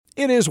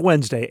It is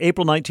Wednesday,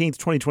 April 19th,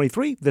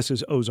 2023. This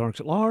is Ozarks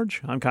at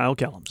Large. I'm Kyle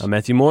Kellums. I'm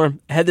Matthew Moore.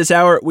 Ahead this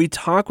hour, we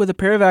talk with a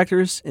pair of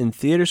actors in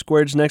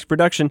TheatreSquared's next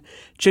production,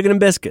 Chicken and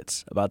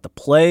Biscuits, about the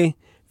play,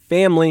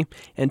 family,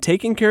 and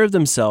taking care of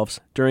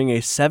themselves during a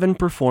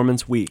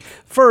 7-performance week.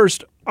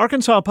 First,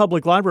 Arkansas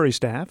public library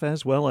staff,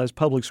 as well as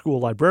public school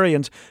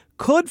librarians,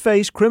 could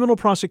face criminal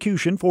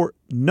prosecution for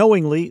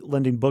knowingly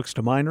lending books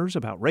to minors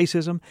about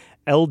racism,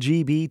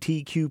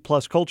 LGBTQ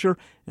plus culture,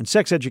 and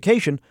sex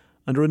education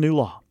under a new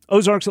law.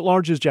 Ozarks at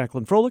Large's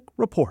Jacqueline Froelich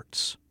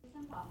reports.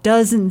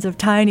 Dozens of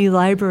tiny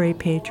library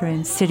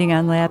patrons sitting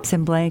on laps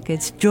and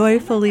blankets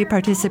joyfully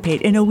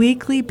participate in a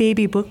weekly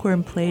baby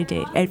bookworm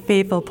playdate at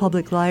Fayetteville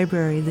Public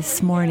Library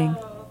this morning.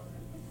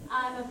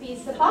 I'm a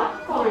piece of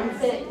popcorn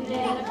sitting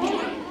in a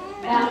pan.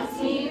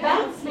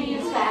 Bounce me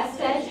as fast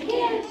as you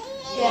can.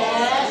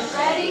 Get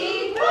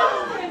ready,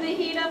 go! Turn the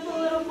heat up a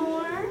little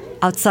more.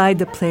 Outside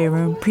the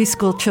playroom,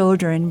 preschool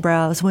children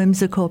browse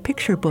whimsical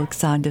picture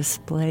books on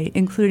display,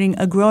 including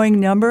a growing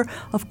number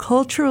of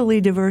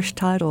culturally diverse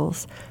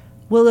titles.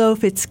 Willow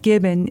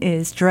Fitzgibbon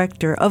is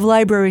Director of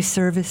Library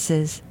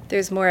Services.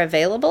 There's more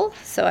available,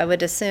 so I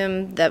would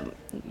assume that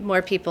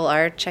more people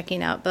are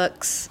checking out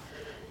books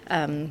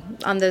on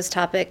those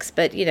topics.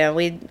 But,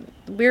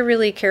 we're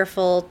really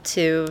careful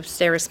to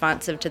stay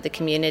responsive to the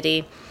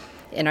community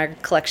in our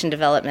collection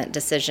development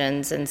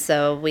decisions. And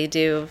so we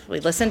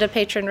listen to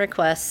patron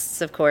requests,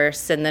 of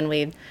course, and then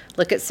we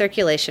look at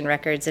circulation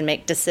records and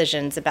make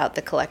decisions about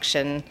the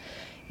collection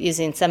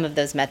using some of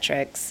those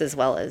metrics as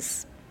well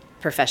as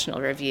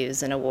professional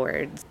reviews and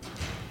awards.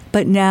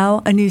 But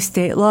now a new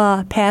state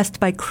law passed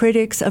by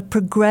critics of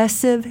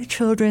progressive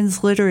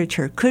children's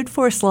literature could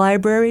force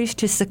libraries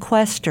to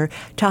sequester,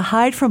 to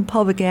hide from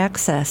public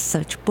access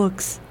such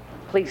books.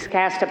 Please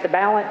cast up the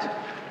ballot.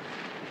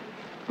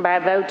 By a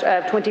vote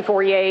of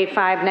 24 yea,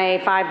 5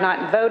 nay, 5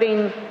 not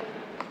voting,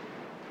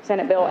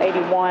 Senate Bill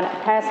 81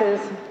 passes,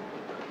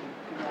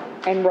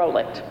 and roll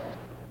it.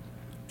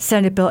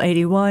 Senate Bill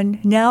 81,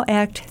 now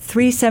Act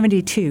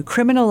 372,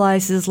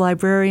 criminalizes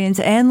librarians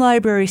and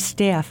library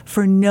staff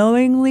for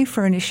knowingly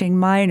furnishing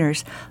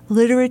minors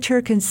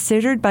literature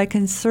considered by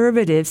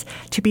conservatives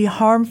to be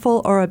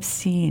harmful or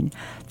obscene.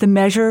 The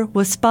measure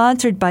was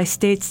sponsored by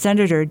State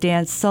Senator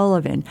Dan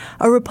Sullivan,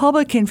 a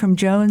Republican from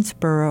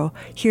Jonesboro,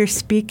 here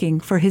speaking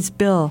for his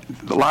bill.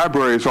 The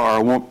libraries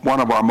are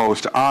one of our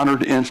most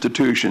honored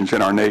institutions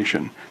in our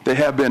nation. They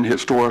have been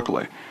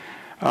historically.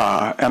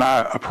 And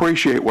I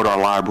appreciate what our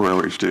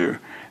libraries do,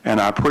 and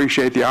I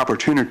appreciate the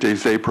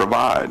opportunities they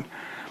provide.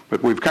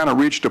 But we've kind of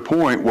reached a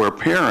point where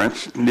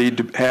parents need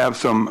to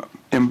have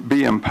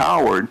be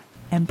empowered.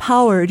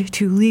 Empowered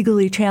to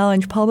legally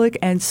challenge public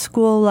and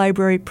school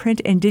library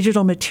print and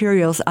digital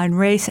materials on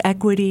race,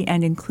 equity,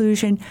 and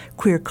inclusion,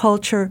 queer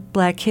culture,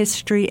 Black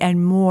history,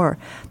 and more.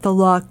 The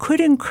law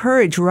could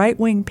encourage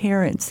right-wing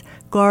parents,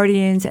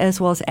 guardians, as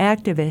well as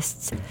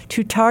activists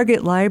to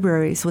target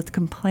libraries with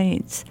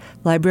complaints.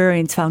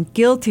 Librarians found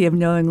guilty of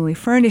knowingly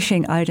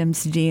furnishing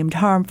items deemed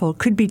harmful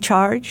could be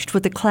charged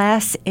with a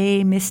Class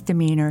A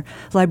misdemeanor.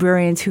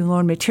 Librarians who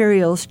loan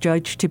materials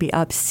judged to be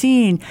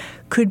obscene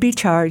could be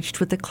charged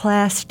with a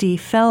Class D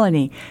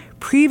felony.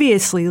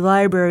 Previously,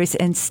 libraries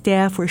and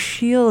staff were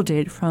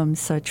shielded from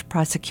such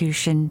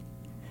prosecution.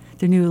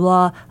 The new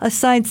law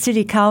assigns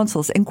city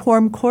councils and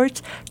quorum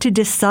courts to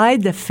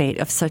decide the fate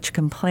of such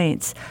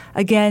complaints.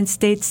 Again,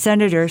 State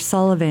Senator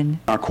Sullivan.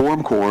 Our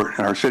quorum court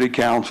and our city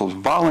councils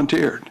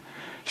volunteered,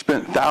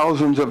 spent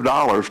thousands of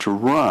dollars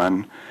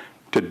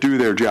to do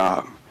their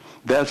job.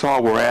 That's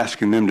all we're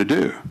asking them to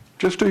do.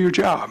 Just do your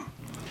job.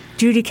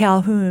 Judy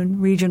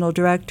Calhoun, Regional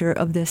Director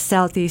of the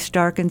Southeast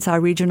Arkansas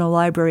Regional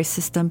Library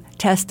System,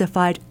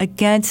 testified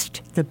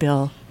against the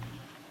bill.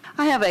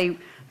 I have a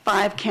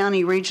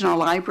 5-county regional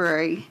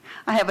library.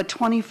 I have a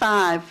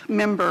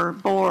 25-member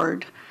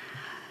board.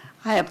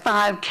 I have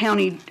 5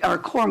 county or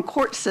quorum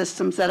court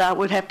systems that I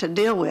would have to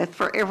deal with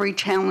for every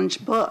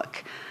challenged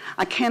book.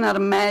 I cannot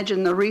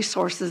imagine the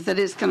resources that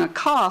it's going to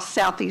cost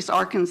Southeast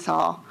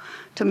Arkansas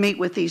to meet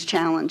with these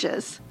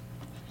challenges.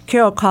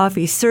 Carol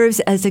Coffey serves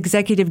as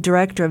Executive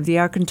Director of the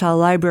Arkansas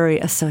Library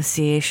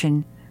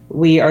Association.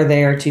 We are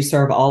there to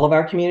serve all of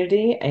our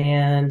community,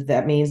 and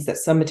that means that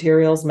some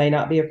materials may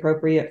not be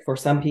appropriate for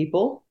some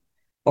people,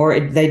 or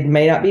they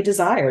may not be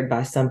desired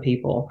by some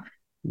people,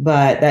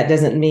 but that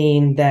doesn't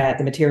mean that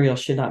the material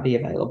should not be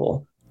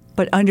available.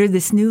 But under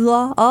this new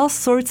law, all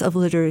sorts of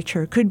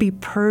literature could be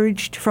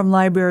purged from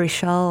library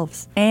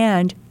shelves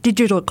and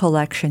digital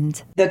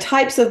collections. The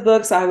types of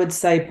books, I would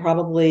say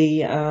probably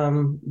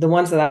the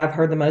ones that I've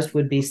heard the most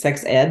would be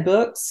sex ed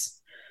books,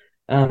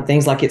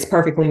 things like It's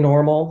Perfectly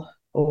Normal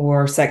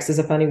or Sex is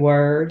a Funny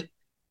Word.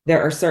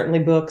 There are certainly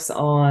books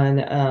on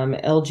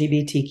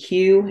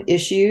LGBTQ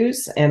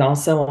issues and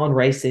also on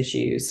race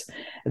issues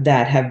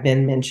that have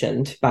been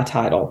mentioned by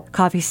title.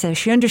 Coffey says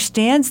she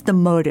understands the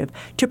motive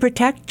to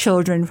protect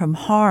children from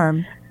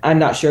harm. I'm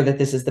not sure that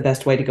this is the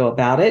best way to go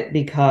about it,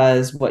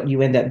 because what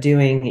you end up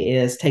doing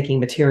is taking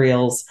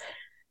materials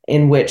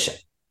in which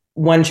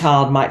one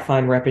child might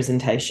find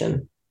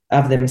representation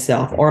of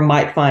themselves, or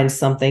might find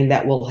something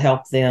that will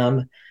help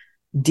them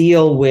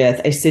deal with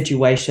a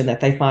situation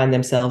that they find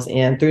themselves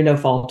in through no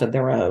fault of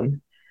their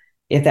own.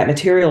 If that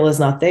material is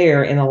not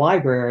there in a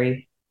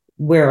library,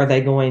 where are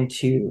they going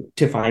to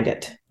find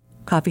it?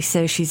 Coffey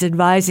says she's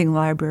advising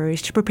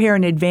libraries to prepare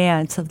in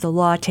advance of the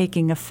law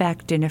taking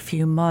effect in a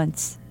few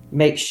months.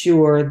 Make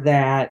sure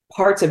that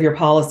parts of your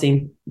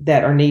policy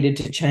that are needed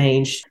to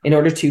change in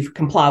order to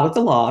comply with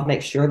the law,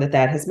 make sure that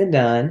that has been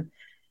done.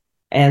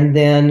 And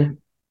then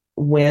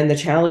when the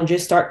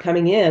challenges start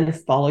coming in,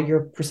 follow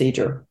your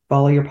procedure,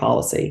 follow your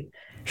policy.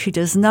 She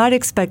does not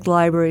expect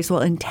libraries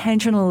will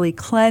intentionally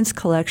cleanse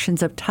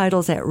collections of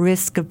titles at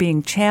risk of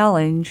being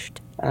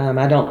challenged.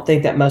 I don't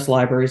think that most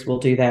libraries will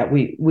do that.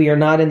 We are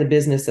not in the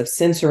business of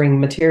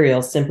censoring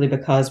materials simply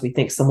because we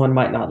think someone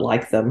might not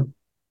like them.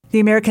 The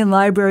American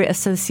Library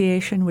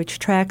Association, which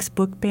tracks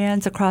book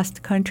bans across the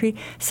country,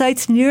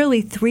 cites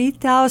nearly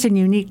 3,000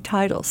 unique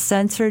titles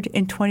censored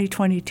in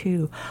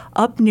 2022,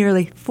 up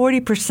nearly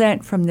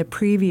 40% from the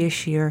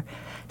previous year.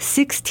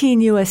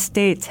 16 U.S.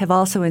 states have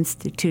also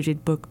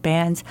instituted book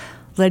bans,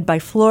 led by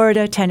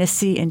Florida,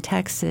 Tennessee, and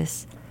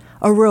Texas.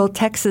 A rural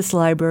Texas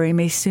library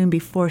may soon be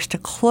forced to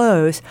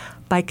close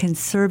by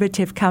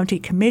conservative county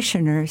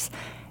commissioners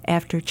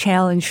after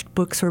challenged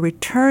books were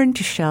returned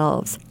to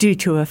shelves due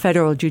to a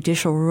federal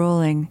judicial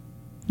ruling.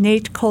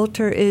 Nate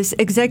Coulter is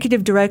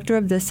executive director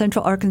of the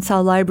Central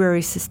Arkansas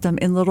Library System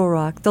in Little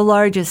Rock, the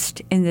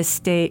largest in the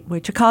state,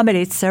 which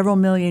accommodates several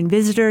million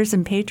visitors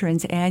and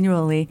patrons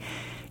annually.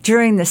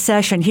 During the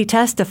session, he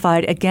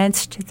testified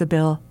against the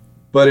bill.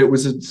 But it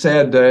was a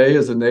sad day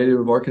as a native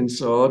of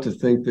Arkansas to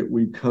think that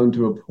we've come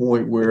to a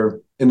point where,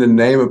 in the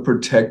name of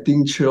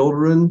protecting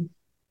children,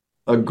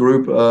 a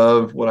group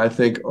of what I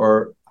think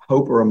are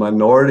a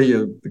minority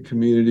of the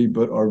community,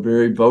 but are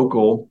very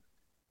vocal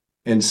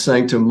and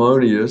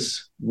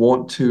sanctimonious,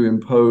 want to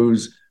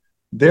impose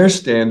their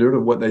standard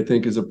of what they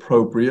think is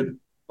appropriate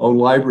on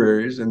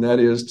libraries. And that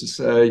is to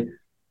say,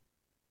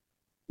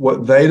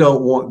 what they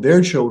don't want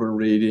their children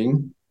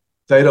reading,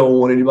 they don't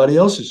want anybody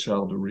else's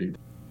child to read.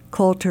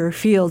 Coulter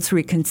fields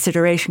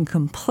reconsideration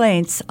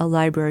complaints, a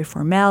library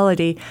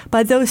formality,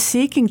 by those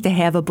seeking to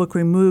have a book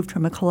removed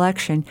from a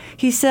collection.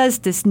 He says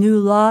this new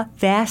law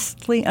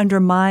vastly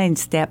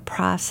undermines that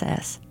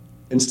process.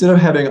 Instead of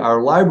having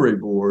our library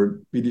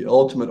board be the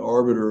ultimate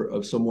arbiter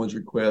of someone's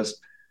request,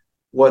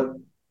 what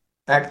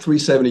Act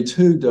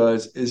 372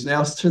 does is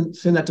now send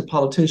that to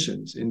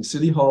politicians in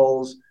city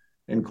halls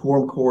and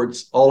quorum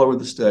courts all over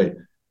the state.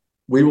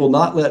 We will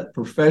not let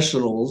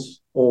professionals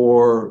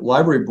or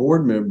library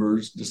board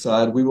members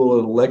decide. We will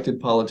let elected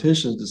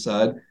politicians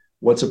decide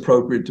what's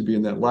appropriate to be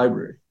in that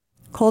library.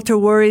 Coulter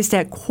worries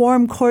that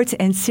quorum courts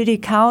and city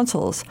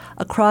councils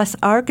across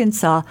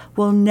Arkansas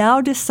will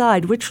now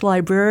decide which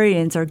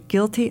librarians are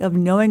guilty of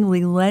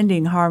knowingly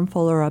lending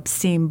harmful or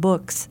obscene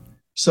books.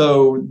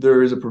 So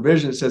there is a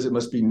provision that says it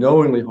must be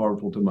knowingly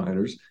harmful to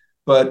minors.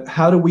 But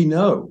how do we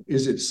know?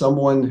 Is it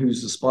someone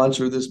who's the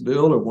sponsor of this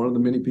bill or one of the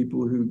many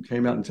people who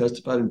came out and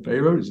testified in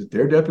favor? Is it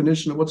their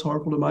definition of what's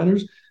harmful to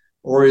minors?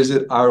 Or is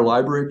it our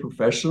library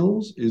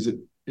professionals? Is it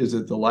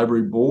the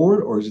library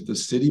board, or is it the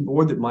city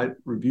board that might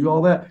review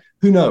all that?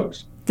 Who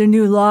knows? The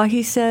new law,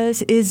 he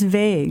says, is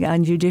vague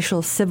on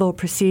judicial civil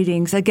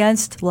proceedings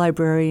against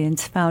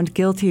librarians found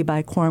guilty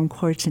by quorum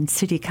courts and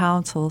city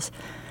councils.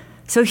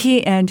 So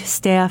he and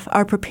staff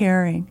are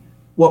preparing.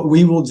 What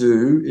we will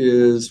do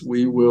is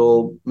we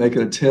will make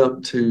an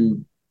attempt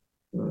to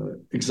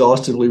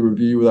exhaustively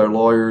review with our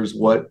lawyers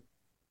what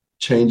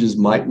changes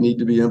might need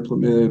to be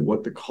implemented,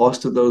 what the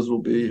cost of those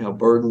will be, how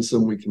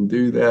burdensome we can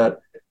do that.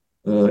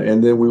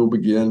 And then we will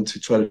begin to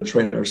try to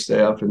train our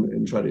staff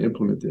and try to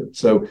implement them.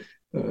 So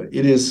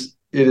it is,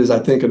 I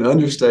think, an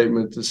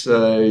understatement to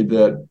say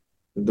that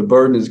the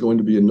burden is going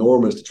to be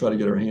enormous to try to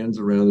get our hands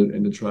around it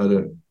and to try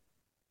to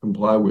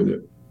comply with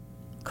it.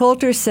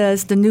 Coulter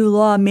says the new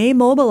law may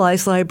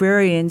mobilize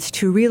librarians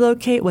to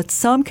relocate what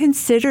some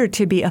consider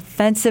to be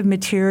offensive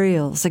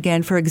materials.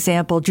 Again, for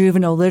example,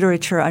 juvenile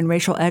literature on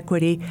racial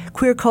equity,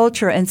 queer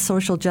culture, and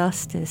social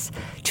justice,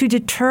 to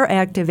deter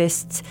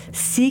activists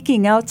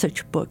seeking out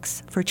such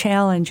books for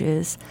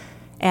challenges.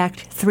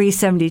 Act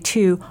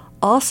 372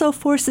 also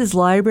forces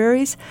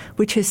libraries,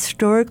 which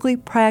historically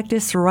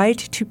practice right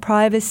to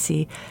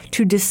privacy,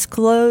 to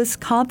disclose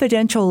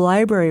confidential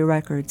library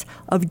records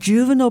of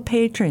juvenile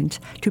patrons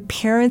to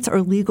parents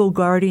or legal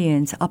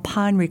guardians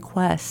upon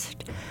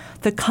request.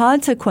 The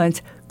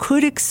consequence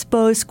could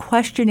expose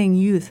questioning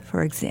youth,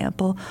 for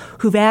example,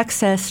 who've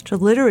accessed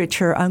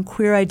literature on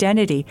queer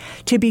identity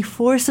to be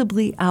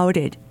forcibly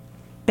outed.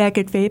 Back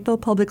at Fayetteville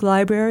Public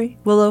Library,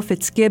 Willow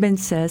Fitzgibbon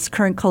says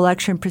current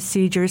collection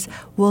procedures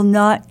will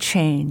not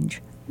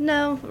change.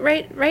 No,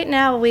 right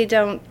now we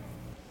don't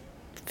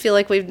feel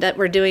like that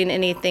we're doing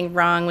anything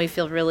wrong. We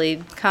feel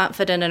really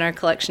confident in our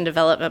collection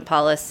development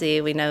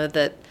policy. We know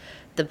that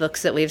the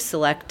books that we've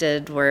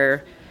selected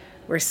were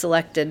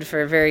selected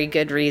for very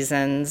good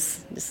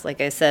reasons. Just like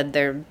I said,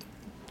 they're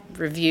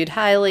reviewed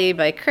highly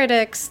by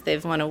critics.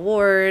 They've won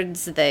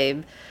awards.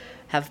 They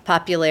have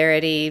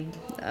popularity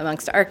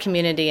amongst our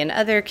community and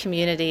other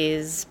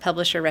communities,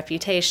 publisher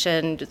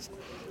reputation, just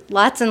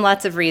lots and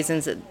lots of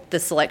reasons that the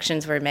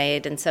selections were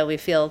made. And so we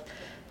feel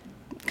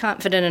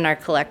confident in our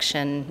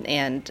collection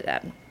and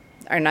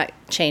are not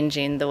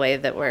changing the way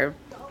that we're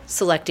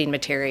selecting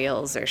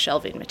materials or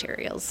shelving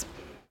materials.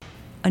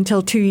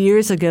 Until 2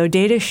 years ago,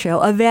 data show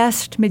a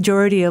vast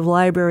majority of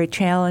library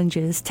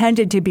challenges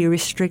tended to be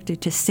restricted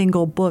to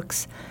single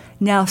books.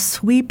 Now,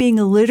 sweeping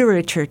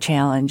literature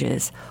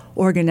challenges,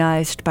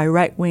 organized by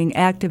right-wing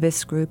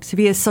activist groups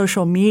via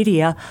social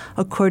media,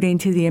 according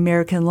to the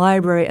American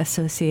Library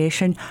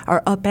Association,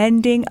 are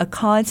upending a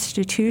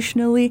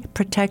constitutionally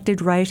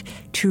protected right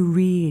to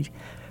read.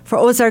 For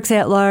Ozarks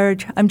at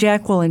Large, I'm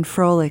Jacqueline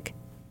Froelich.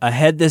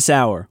 Ahead this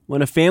hour,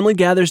 when a family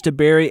gathers to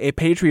bury a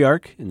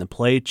patriarch in the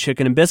play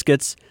Chicken and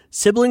Biscuits,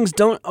 siblings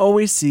don't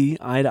always see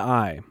eye to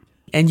eye.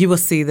 And you will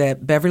see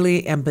that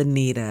Beverly and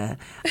Benita,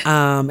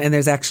 and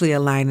there's actually a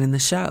line in the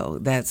show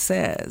that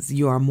says,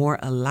 you are more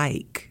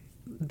alike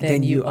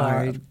than you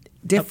are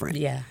different.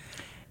 Yeah.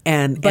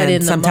 And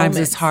sometimes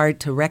it's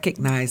hard to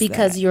recognize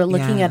because that. You're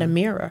looking at a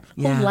mirror.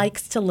 Who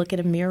likes to look at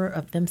a mirror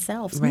of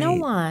themselves? Right. No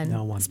one.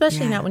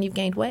 Especially not when you've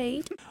gained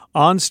weight.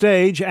 On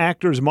stage,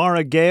 actors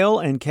Mara Gale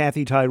and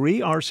Kathy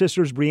Tyree are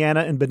sisters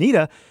Brianna and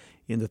Benita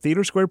in the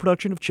TheatreSquared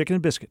production of Chicken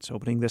and Biscuits,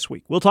 opening this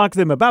week. We'll talk to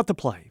them about the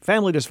play,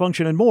 family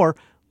dysfunction, and more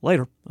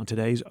later on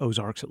today's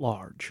Ozarks at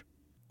Large.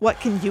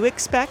 What can you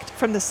expect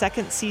from the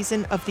second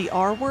season of The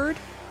R Word,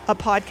 a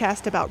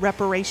podcast about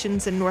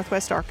reparations in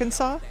Northwest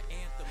Arkansas?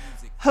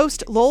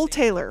 Host Lowell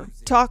Taylor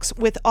talks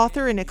with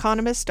author and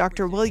economist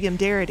Dr. William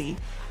Darity,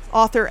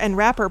 author and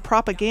rapper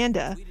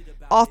Propaganda,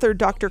 author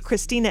Dr.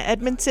 Christina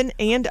Edmondson,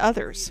 and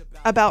others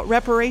about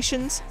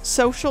reparations,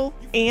 social,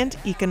 and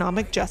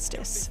economic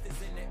justice.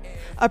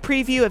 A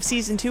preview of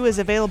Season 2 is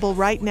available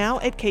right now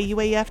at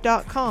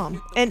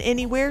KUAF.com and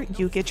anywhere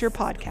you get your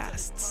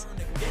podcasts.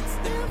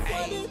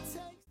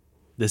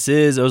 This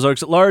is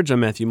Ozarks at Large. I'm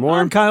Matthew Moore.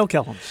 I'm Kyle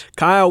Kellums.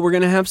 Kyle, we're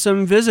going to have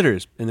some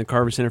visitors in the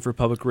Carver Center for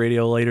Public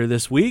Radio later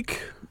this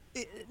week.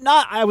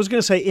 I was going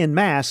to say en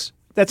masse.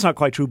 That's not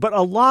quite true, but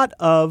a lot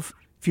of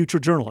future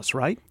journalists,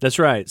 right? That's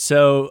right.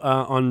 So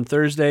on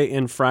Thursday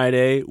and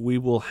Friday, we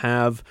will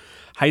have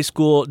high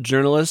school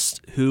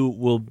journalists who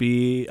will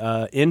be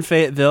in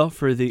Fayetteville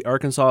for the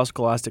Arkansas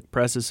Scholastic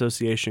Press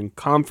Association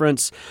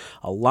Conference.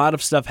 A lot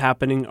of stuff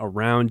happening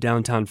around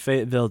downtown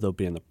Fayetteville. They'll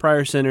be in the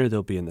Pryor Center.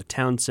 They'll be in the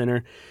Town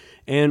Center.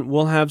 And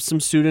we'll have some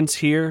students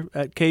here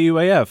at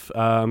KUAF.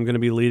 I'm going to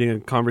be leading a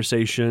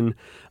conversation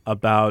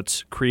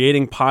about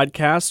creating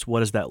podcasts.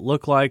 What does that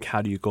look like?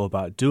 How do you go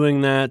about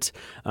doing that?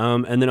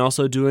 And then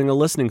also doing a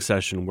listening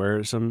session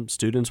where some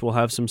students will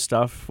have some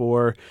stuff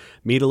for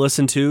me to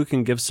listen to,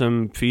 can give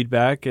some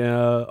feedback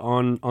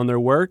on their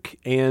work.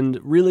 And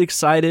really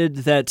excited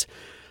that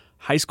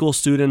high school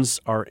students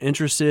are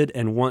interested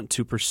and want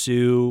to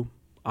pursue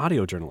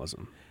audio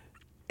journalism.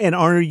 And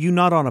are you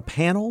not on a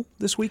panel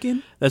this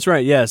weekend? That's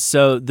right, yes.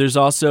 So there's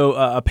also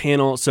a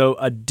panel, so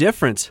a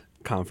different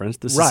conference,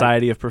 the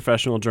Society of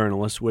Professional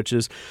Journalists, which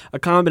is a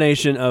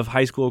combination of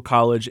high school,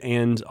 college,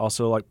 and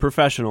also like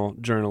professional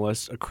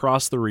journalists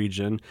across the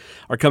region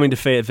are coming to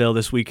Fayetteville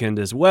this weekend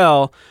as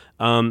well.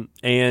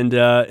 And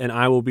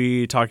I will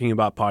be talking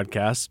about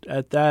podcasts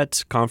at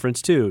that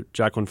conference too.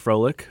 Jacqueline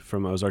Froelich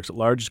from Ozarks at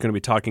Large is going to be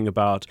talking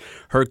about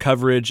her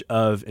coverage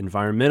of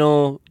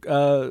environmental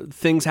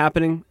things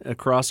happening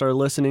across our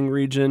listening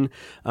region.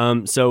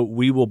 So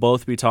we will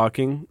both be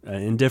talking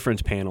in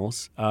different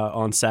panels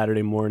on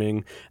Saturday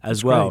morning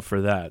as well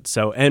for that.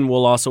 So, and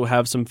we'll also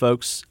have some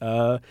folks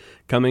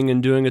coming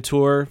and doing a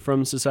tour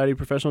from Society of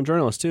Professional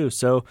Journalists too.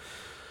 So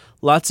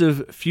lots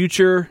of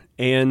future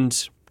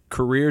and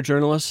career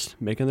journalists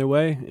making their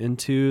way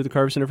into the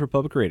Carver Center for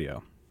Public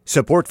Radio.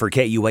 Support for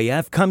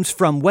KUAF comes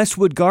from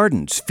Westwood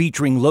Gardens,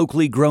 featuring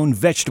locally grown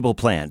vegetable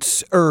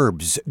plants,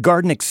 herbs,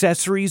 garden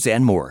accessories,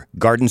 and more.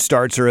 Garden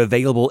starts are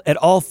available at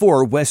all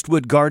 4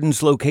 Westwood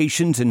Gardens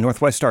locations in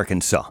Northwest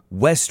Arkansas.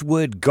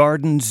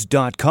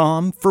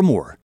 WestwoodGardens.com for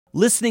more.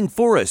 Listening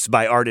for Us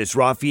by artist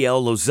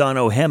Rafael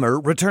Lozano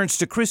Hemmer returns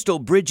to Crystal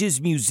Bridges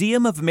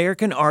Museum of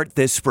American Art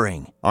this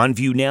spring. On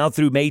view now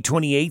through May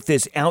 28th,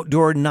 this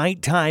outdoor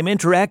nighttime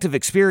interactive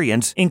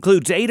experience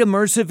includes 8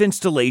 immersive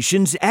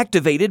installations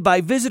activated by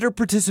visitor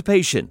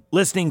participation.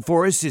 Listening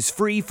for Us is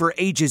free for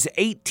ages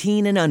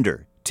 18 and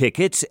under.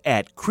 Tickets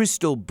at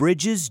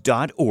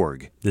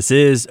crystalbridges.org. This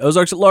is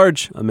Ozarks at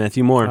Large. I'm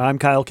Matthew Moore. I'm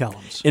Kyle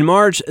Kellums. In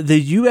March, the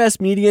U.S.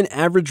 median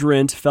average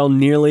rent fell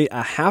nearly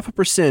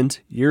 0.5%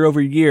 year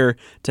over year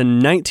to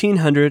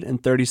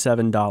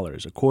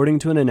 $1,937, according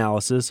to an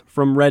analysis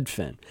from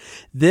Redfin.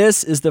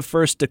 This is the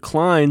first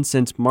decline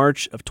since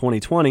March of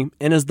 2020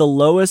 and is the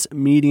lowest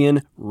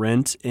median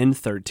rent in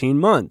 13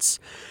 months.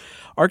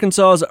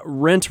 Arkansas's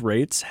rent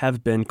rates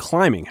have been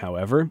climbing,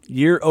 however.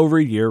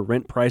 Year-over-year,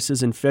 rent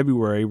prices in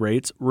February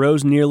rates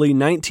rose nearly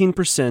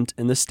 19%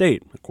 in the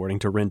state, according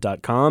to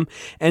Rent.com,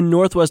 and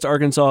Northwest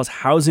Arkansas's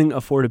housing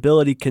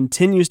affordability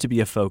continues to be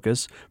a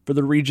focus for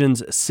the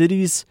region's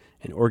cities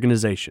and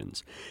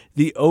organizations.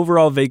 The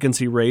overall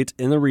vacancy rate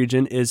in the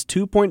region is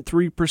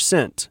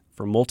 2.3%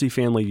 for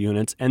multifamily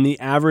units, and the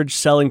average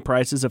selling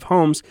prices of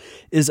homes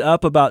is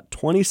up about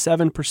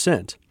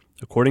 27%.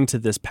 According to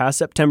this past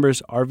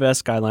September's Arvest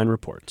Skyline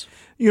report.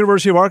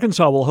 University of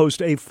Arkansas will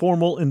host a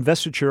formal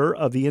investiture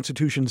of the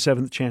institution's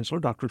 7th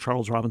chancellor, Dr.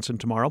 Charles Robinson,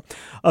 tomorrow.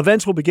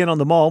 Events will begin on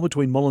the Mall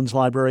between Mullins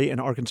Library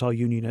and Arkansas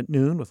Union at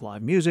noon with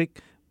live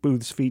music,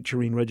 booths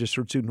featuring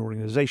registered student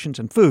organizations,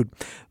 and food.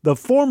 The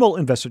formal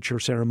investiture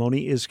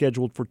ceremony is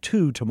scheduled for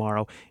 2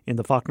 tomorrow in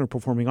the Faulkner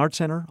Performing Arts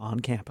Center on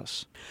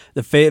campus.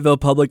 The Fayetteville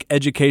Public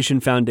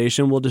Education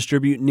Foundation will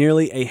distribute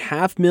nearly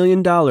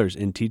 $500,000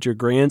 in teacher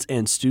grants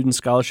and student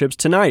scholarships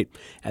tonight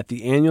at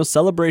the annual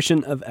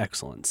Celebration of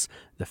Excellence.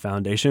 The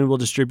foundation will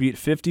distribute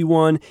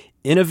 51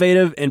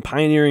 innovative and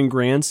pioneering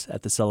grants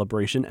at the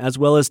celebration, as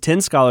well as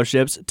 10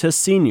 scholarships to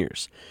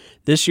seniors.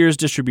 This year's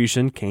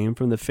distribution came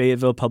from the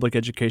Fayetteville Public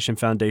Education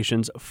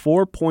Foundation's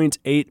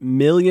 $4.8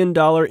 million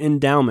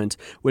endowment,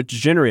 which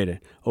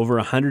generated over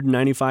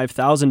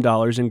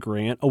 $195,000 in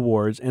grant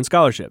awards and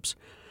scholarships.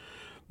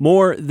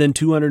 More than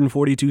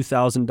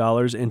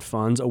 $242,000 in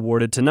funds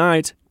awarded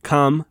tonight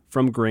come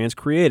from grants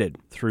created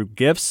through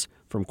gifts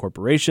from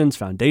corporations,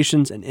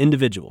 foundations, and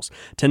individuals.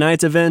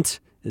 Tonight's event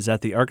is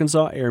at the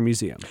Arkansas Air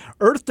Museum.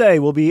 Earth Day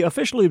will be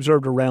officially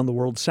observed around the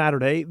world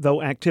Saturday,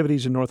 though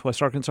activities in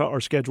Northwest Arkansas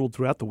are scheduled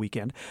throughout the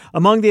weekend.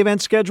 Among the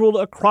events scheduled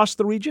across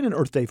the region, an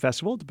Earth Day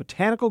festival at the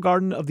Botanical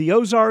Garden of the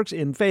Ozarks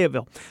in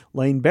Fayetteville.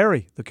 Lane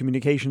Berry, the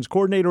communications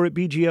coordinator at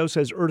BGO,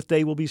 says Earth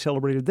Day will be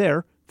celebrated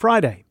there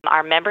Friday.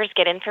 Our members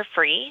get in for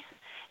free,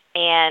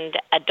 and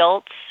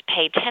adults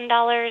pay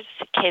 $10,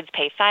 kids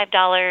pay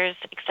 $5,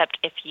 except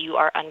if you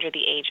are under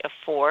the age of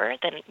 4,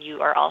 then you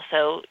can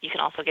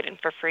also get in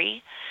for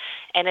free.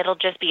 And it'll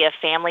just be a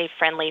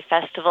family-friendly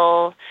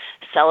festival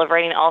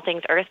celebrating all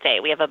things Earth Day.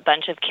 We have a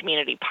bunch of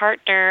community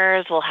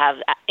partners. We'll have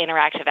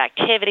interactive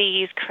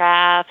activities,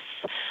 crafts,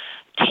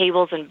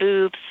 tables and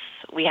booths.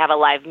 We have a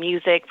live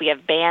music. We have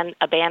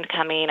a band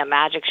coming, a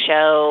magic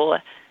show,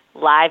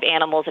 live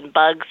animals and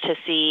bugs to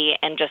see,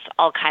 and just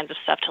all kinds of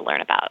stuff to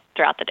learn about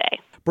throughout the day.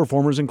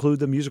 Performers include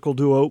the musical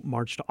duo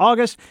March to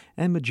August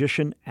and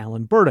magician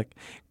Alan Burdick.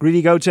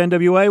 Greedy Goats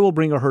NWA will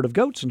bring a herd of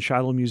goats, and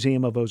Shiloh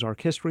Museum of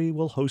Ozark History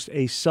will host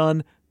a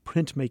sun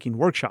printmaking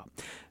workshop.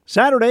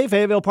 Saturday,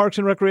 Fayetteville Parks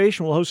and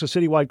Recreation will host a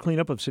citywide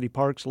cleanup of city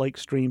parks,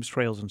 lakes, streams,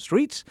 trails, and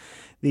streets.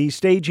 The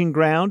staging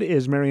ground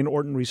is Marion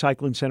Orton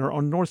Recycling Center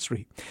on North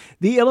Street.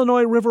 The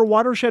Illinois River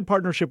Watershed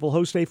Partnership will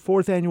host a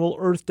 4th annual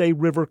Earth Day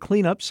River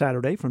Cleanup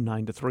Saturday from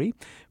 9 to 3.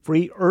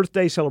 Free Earth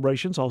Day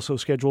celebrations also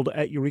scheduled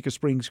at Eureka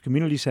Springs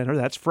Community Center.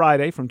 That's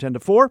Friday from 10 to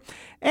 4.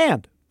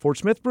 And Fort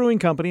Smith Brewing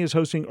Company is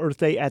hosting Earth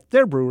Day at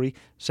their brewery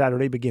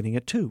Saturday beginning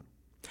at 2.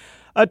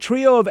 A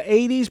trio of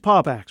 80s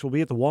pop acts will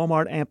be at the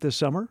Walmart Amp this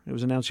summer. It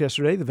was announced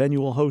yesterday. The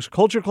venue will host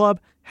Culture Club,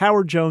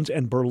 Howard Jones,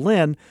 and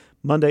Berlin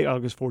Monday,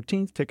 August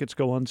 14th. Tickets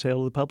go on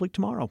sale to the public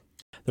tomorrow.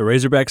 The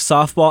Razorbacks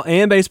softball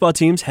and baseball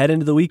teams head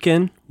into the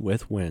weekend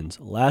with wins.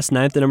 Last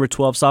night, the number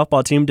 12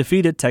 softball team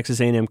defeated Texas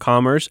A&M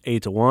Commerce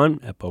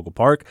 8-1 at Bogle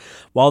Park,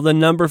 while the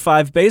number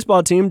 5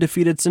 baseball team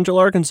defeated Central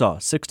Arkansas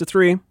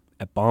 6-3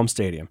 at Baum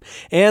Stadium.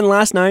 And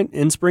last night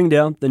in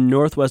Springdale, the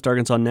Northwest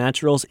Arkansas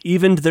Naturals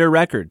evened their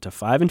record to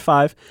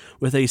 5-5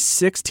 with a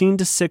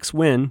 16-6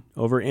 win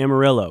over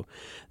Amarillo.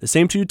 The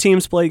same two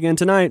teams play again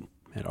tonight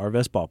at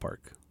Arvest Ballpark.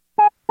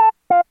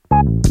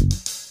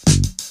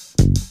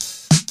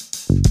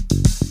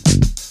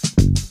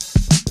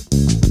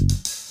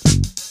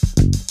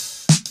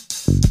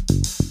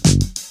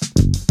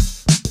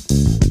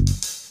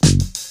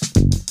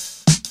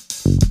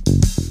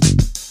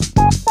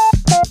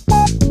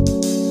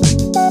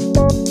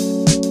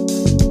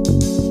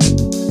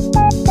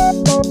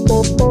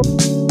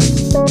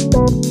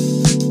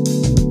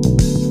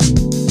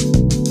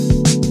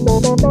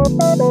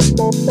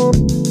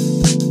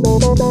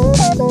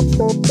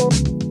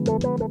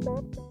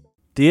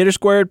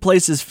 TheatreSquared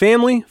places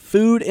family,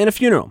 food, and a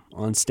funeral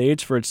on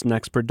stage for its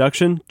next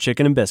production,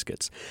 Chicken and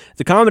Biscuits.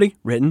 The comedy,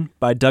 written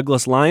by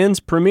Douglas Lyons,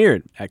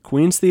 premiered at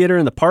Queen's Theater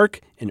in the Park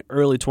in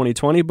early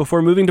 2020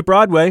 before moving to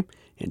Broadway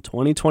in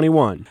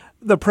 2021.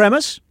 The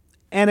premise: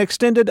 an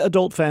extended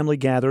adult family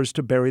gathers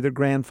to bury their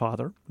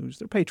grandfather, who's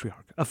their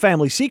patriarch. A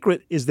family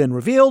secret is then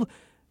revealed.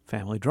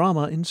 Family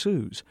drama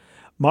ensues.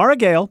 Mara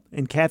Gale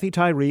and Kathy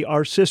Tyree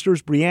are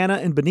sisters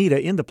Brianna and Benita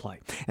in the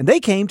play, and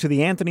they came to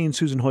the Anthony and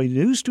Susan Hoy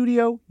News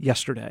Studio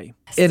yesterday.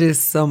 It is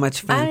so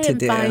much fun to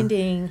do. I am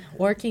finding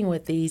working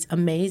with these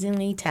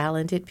amazingly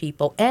talented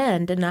people,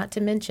 and not to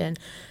mention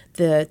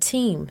The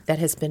team that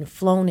has been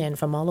flown in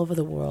from all over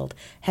the world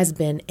has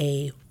been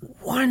a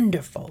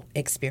wonderful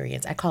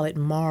experience. I call it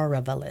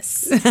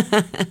marvelous.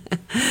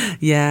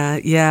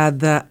 Yeah.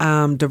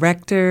 The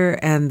director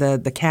and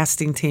the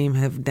casting team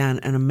have done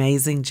an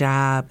amazing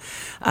job.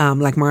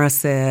 Like Mara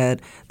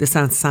said, this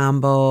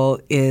ensemble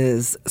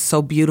is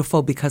so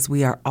beautiful because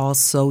we are all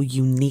so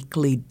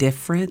uniquely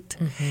different,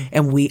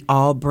 and we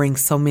all bring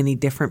so many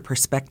different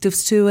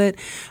perspectives to it,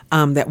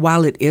 that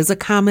while it is a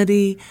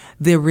comedy,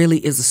 there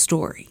really is a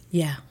story.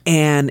 Yeah.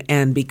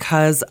 And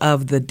because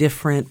of the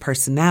different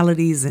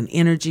personalities and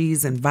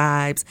energies and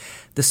vibes,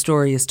 the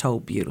story is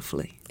told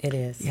beautifully. It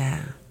is.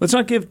 Yeah. Let's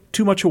not give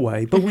too much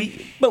away, but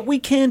we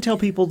can tell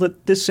people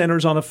that this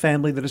centers on a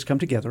family that has come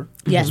together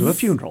because of a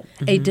funeral.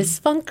 A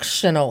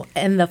dysfunctional,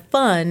 and the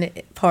fun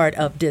part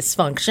of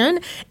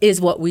dysfunction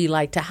is what we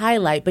like to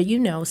highlight. But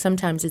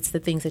sometimes it's the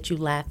things that you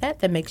laugh at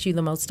that makes you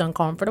the most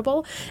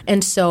uncomfortable.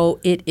 And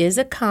so it is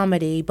a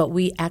comedy, but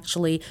we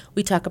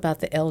talk about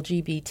the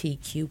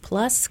LGBTQ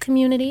plus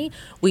community.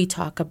 We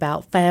talk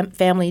about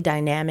family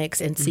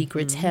dynamics and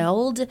secrets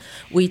held.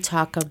 We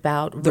talk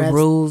about the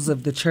rules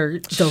of the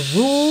church. The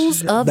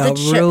rules of the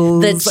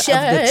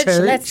church.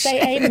 Let's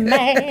say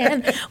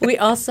amen. We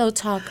also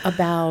talk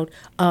about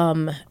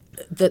the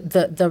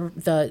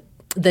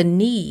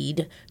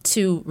need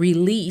to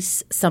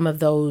release some of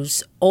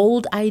those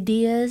old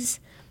ideas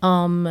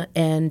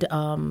and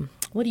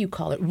what do you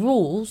call it?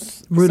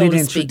 Rules. Rooted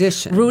in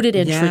tradition. Rooted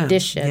in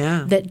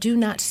tradition that do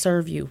not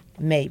serve you,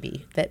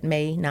 that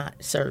may not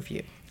serve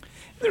you.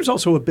 There's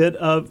also a bit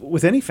of,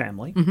 with any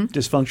family,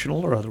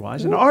 dysfunctional or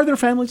otherwise. And are there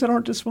families that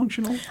aren't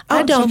dysfunctional?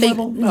 I don't think.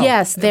 No.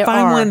 Yes, there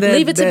are.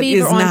 Leave It to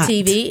Beaver on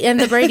TV and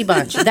the Brady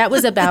Bunch. That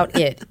was about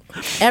it.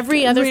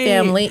 Every other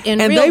family in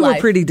real life. And they were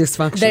pretty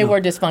dysfunctional. They were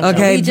dysfunctional.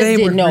 Okay, we just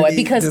didn't know it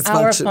because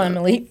our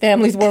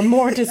families were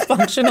more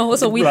dysfunctional,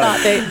 so we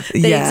thought they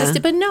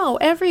existed. But no,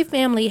 every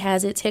family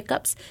has its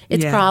hiccups,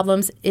 its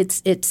problems,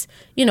 its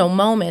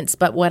moments.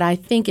 But what I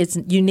think is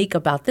unique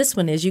about this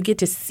one is you get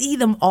to see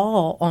them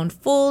all on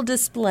full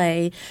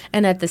display.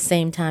 And at the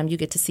same time, you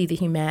get to see the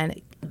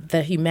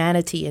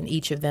humanity in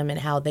each of them and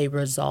how they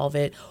resolve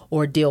it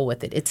or deal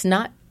with it. It's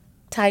not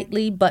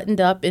tightly buttoned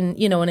up in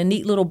a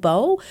neat little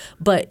bow,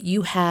 but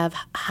you have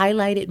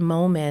highlighted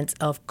moments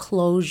of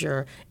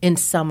closure in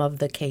some of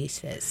the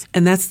cases.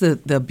 And that's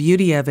the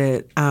beauty of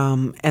it,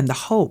 and the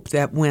hope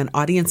that when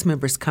audience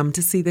members come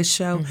to see this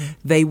show,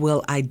 they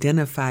will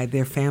identify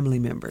their family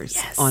members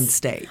on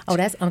stage. Oh,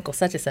 that's Uncle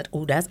such and such.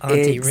 Oh, that's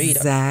Auntie Rita.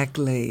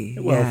 Exactly.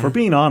 Well, if we're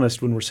being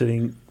honest, when we're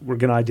sitting, we're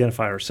going to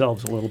identify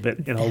ourselves a little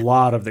bit in a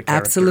lot of the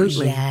characters.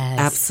 Absolutely. Yes.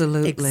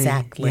 Absolutely.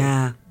 Exactly.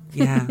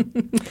 Yeah.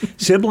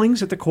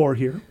 Siblings at the core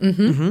here.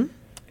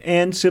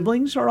 And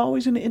siblings are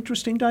always an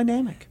interesting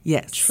dynamic.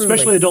 Yes. Truly.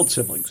 Especially adult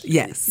siblings.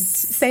 Yes.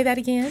 Say that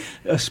again.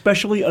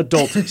 Especially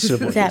adult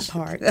siblings. That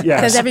part.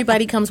 Because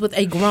everybody comes with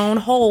a grown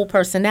whole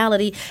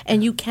personality,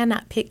 and you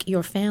cannot pick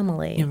your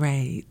family.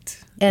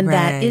 Right. And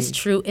that is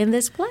true in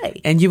this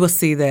play. And you will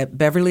see that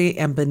Beverly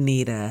and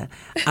Bonita,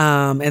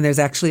 and there's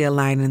actually a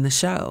line in the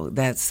show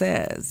that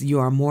says, you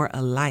are more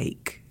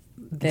alike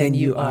than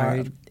you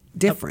are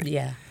different.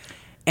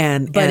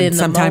 And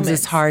sometimes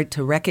it's hard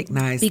to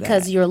recognize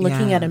because that. You're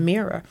looking at a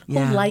mirror. Who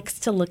likes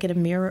to look at a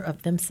mirror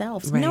of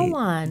themselves? Right. No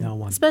one.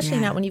 Especially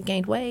not when you've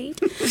gained weight.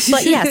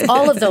 But yes,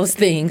 all of those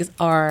things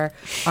are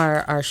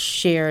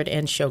shared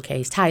and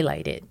showcased,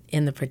 highlighted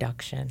in the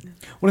production.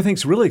 What I think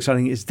is really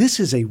exciting is this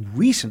is a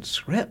recent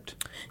script.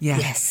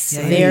 Yes,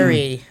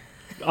 very.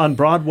 On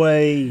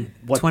Broadway,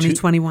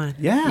 2021.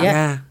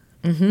 Yeah.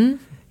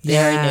 Mm-hmm.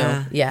 Very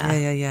new.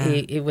 Yeah.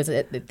 It was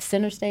at the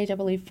Center Stage, I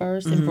believe,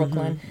 first in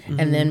Brooklyn,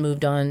 and then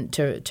moved on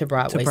to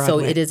Broadway.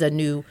 So it is a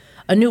new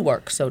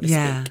work, so to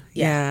speak.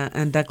 Yeah.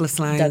 And Douglas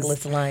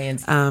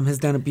Lyons has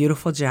done a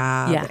beautiful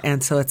job. Yeah.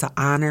 And so it's an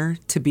honor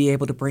to be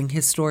able to bring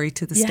his story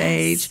to the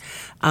stage.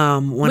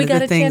 We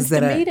got a chance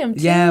to meet him,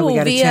 too, we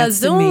got via a chance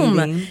Zoom.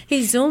 to meet him.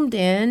 He Zoomed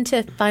in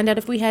to find out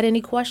if we had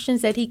any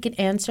questions that he could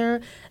answer,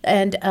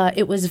 and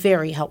it was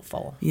very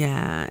helpful.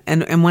 Yeah.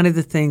 And one of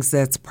the things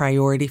that's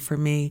priority for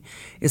me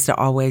is to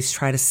always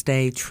try to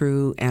stay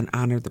true and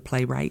honor the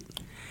playwright.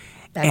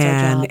 That's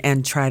our job.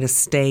 And try to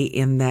stay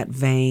in that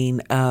vein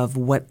of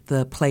what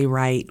the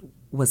playwright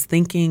was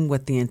thinking,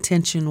 what the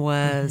intention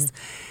was.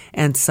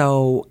 And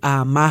so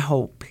my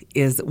hope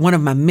is, one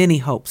of my many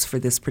hopes for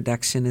this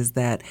production is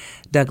that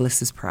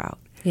Douglas is proud.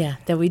 Yeah,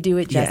 that we do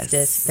it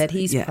justice, that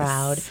he's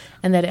proud,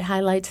 and that it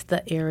highlights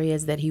the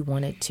areas that he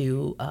wanted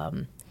to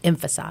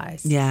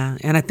emphasize. Yeah,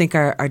 and I think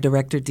our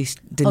director,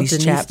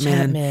 Denise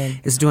Chapman,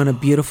 is doing a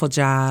beautiful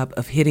job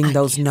of hitting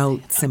those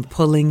notes and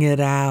pulling it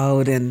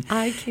out and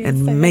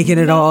making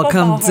it all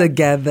come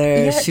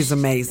together. Yeah, she's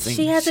amazing.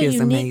 She has a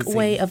unique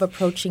way of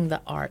approaching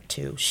the art,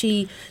 too.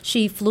 She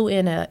flew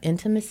in an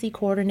intimacy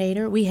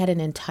coordinator. We had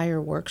an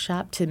entire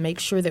workshop to make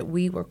sure that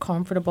we were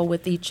comfortable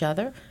with each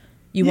other.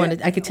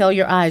 I could tell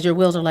your eyes, your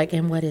wheels are like,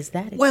 and what is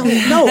that? Well,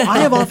 no, I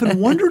have often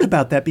wondered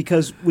about that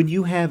because when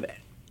you have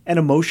an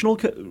emotional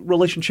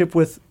relationship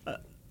with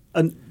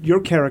your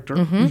character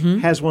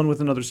has one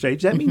with another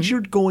stage. That means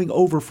you're going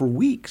over for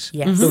weeks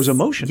those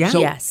emotions. Yeah. So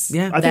yes.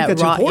 Yeah. I think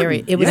that's raw important.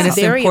 area. It was And it's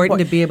very important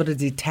to be able to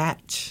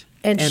detach.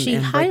 And she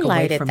break away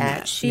highlighted from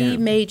that. She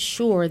made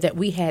sure that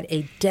we had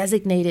a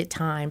designated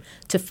time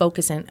to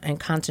focus and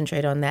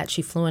concentrate on that.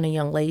 She flew in a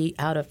young lady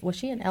out of, was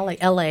she in L.A.?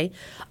 L.A.,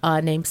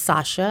 named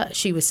Sasha.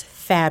 She was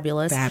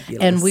fabulous.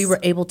 And we were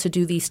able to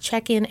do these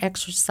check-in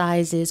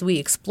exercises. We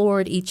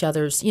explored each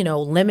other's,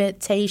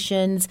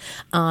 limitations,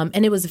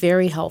 and it was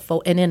very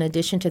helpful. And in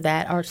addition to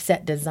that, our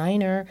set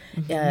designer,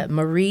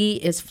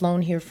 Marie, is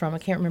flown here from, I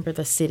can't remember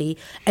the city,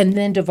 and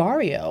then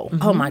DeVario.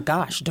 Oh, my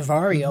gosh,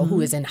 DeVario, who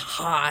is in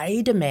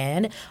high demand.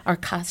 Our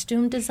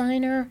costume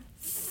designer,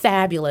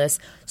 fabulous,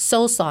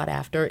 so sought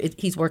after.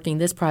 He's working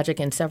this project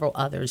and several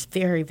others.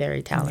 Very,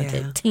 very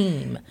talented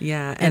team.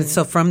 Yeah, and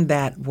so from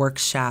that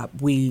workshop,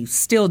 we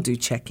still do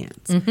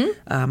check-ins.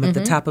 At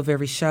the top of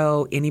every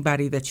show,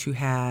 anybody that you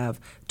have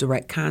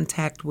direct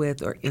contact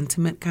with or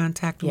intimate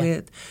contact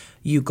with,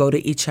 you go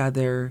to each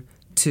other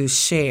to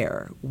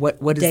share what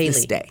is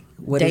this day?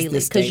 What is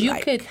this day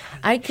like?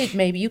 Because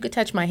you could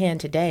touch my hand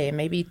today, and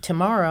maybe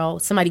tomorrow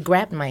somebody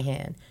grabbed my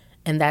hand.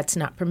 And that's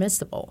not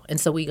permissible. And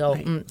so we go,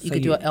 you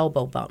could do an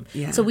elbow bump.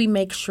 Yeah. So we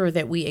make sure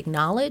that we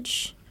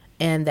acknowledge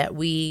and that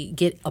we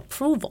get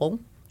approval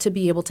to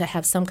be able to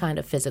have some kind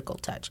of physical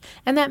touch.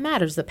 And that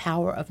matters. The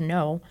power of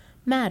no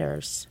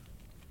matters.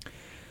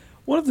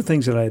 One of the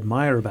things that I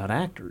admire about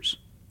actors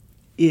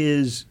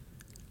is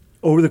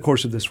over the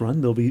course of this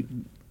run, there'll be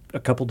a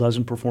couple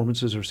dozen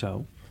performances or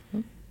so.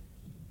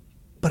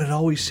 But it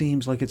always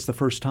seems like it's the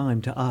first time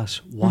to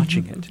us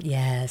watching it.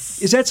 Yes.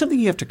 Is that something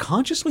you have to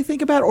consciously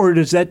think about, or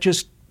does that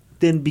just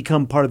then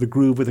become part of the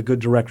groove with a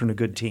good director and a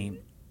good team?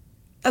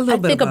 A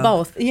little bit of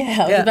both.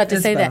 Yeah, I was about to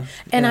say that.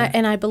 And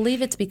I I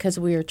believe it's because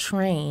we are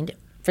trained,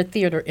 for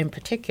theater in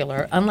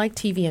particular, unlike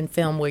TV and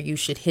film where you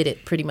should hit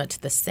it pretty much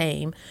the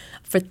same.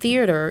 For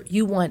theater,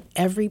 you want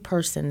every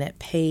person that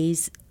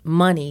pays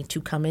money to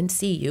come and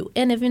see you,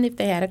 and even if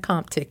they had a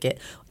comp ticket,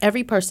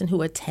 every person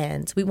who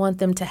attends, we want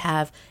them to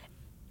have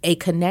a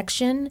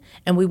connection,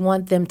 and we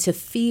want them to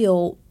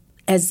feel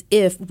as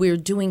if we're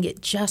doing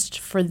it just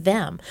for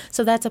them.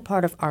 So that's a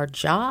part of our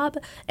job,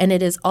 and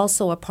it is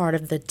also a part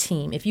of the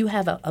team. If you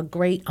have a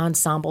great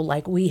ensemble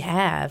like we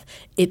have,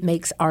 it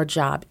makes our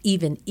job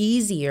even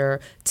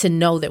easier to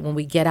know that when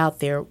we get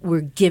out there,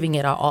 we're giving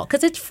it our all,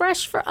 because it's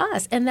fresh for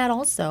us. And that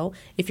also,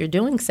 if you're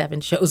doing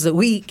 7 shows a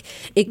week,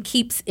 it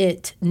keeps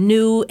it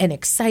new and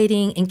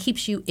exciting and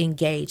keeps you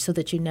engaged so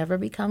that you never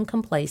become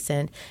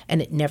complacent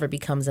and it never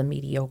becomes a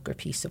mediocre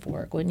piece of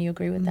work. Wouldn't you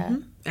agree with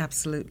that?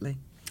 Absolutely.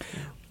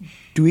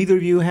 Do either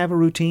of you have a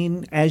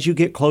routine as you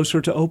get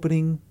closer to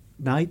opening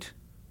night?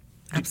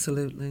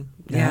 Absolutely.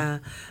 Yeah.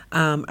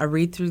 I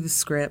read through the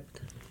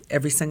script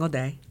every single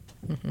day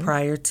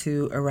prior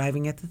to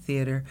arriving at the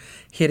theater,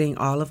 hitting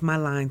all of my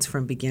lines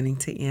from beginning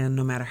to end,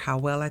 no matter how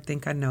well I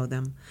think I know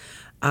them.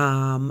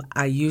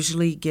 I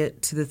usually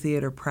get to the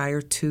theater prior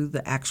to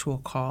the actual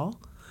call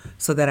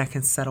so that I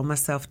can settle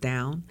myself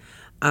down.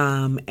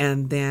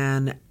 And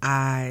then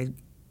I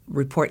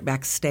report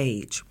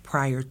backstage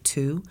prior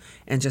to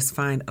and just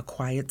find a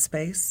quiet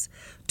space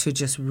to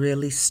just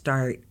really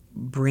start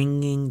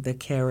bringing the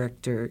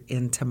character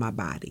into my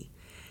body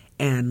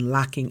and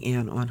locking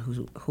in on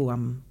who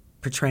I'm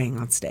portraying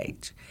on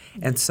stage.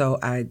 And so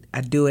I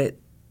do it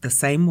the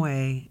same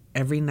way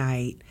every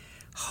night,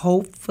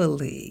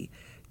 hopefully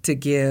to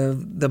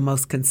give the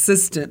most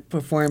consistent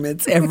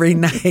performance every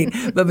night.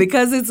 But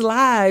because it's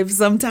live,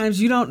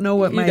 sometimes you don't know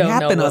what might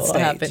happen on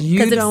stage.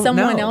 Because if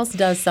someone else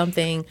does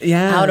something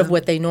out of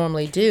what they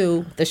normally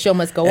do, the show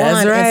must go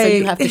on. Right. And so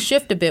you have to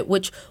shift a bit,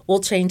 which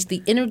will change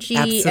the energy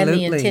and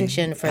the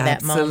intention for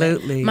that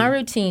moment. My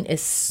routine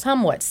is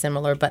somewhat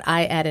similar, but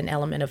I add an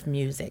element of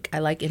music. I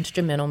like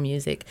instrumental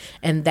music,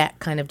 and that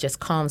kind of just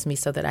calms me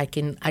so that I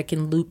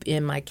can loop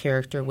in my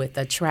character with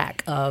a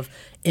track of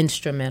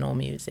instrumental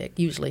music,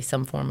 usually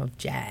some form of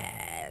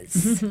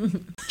jazz.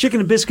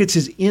 Chicken and Biscuits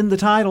is in the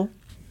title.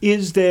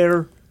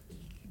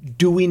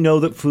 Do we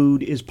know that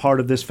food is part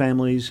of this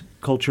family's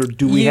culture?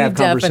 Do we have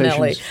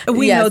conversations?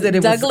 We know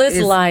that Douglas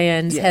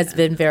Lyons has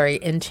been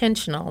very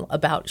intentional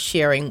about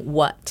sharing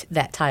what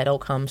that title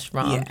comes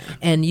from,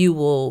 and you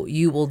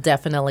will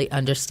definitely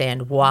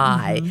understand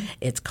why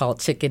it's called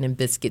Chicken and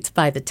Biscuits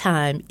by the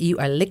time you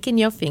are licking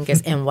your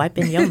fingers and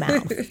wiping your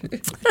mouth.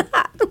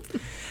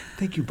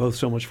 Thank you both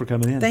so much for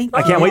coming in. Thank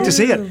I can't wait to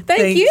see it.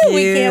 Thank you.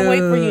 We can't wait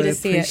for you to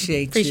see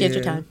it. Appreciate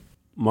your time.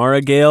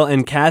 Mara Gale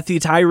and Kathy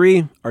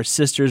Tyree are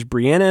sisters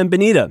Brianna and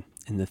Benita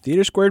in the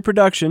TheatreSquared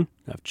production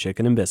of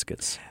Chicken and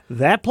Biscuits.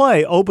 That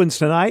play opens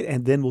tonight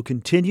and then will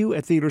continue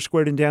at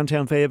TheatreSquared in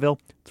downtown Fayetteville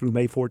through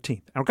May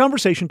 14th. Our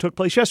conversation took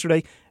place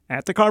yesterday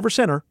at the Carver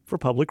Center for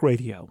Public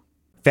Radio.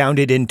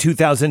 Founded in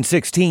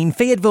 2016,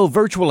 Fayetteville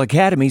Virtual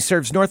Academy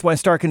serves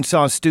Northwest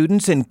Arkansas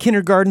students in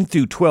kindergarten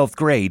through 12th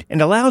grade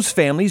and allows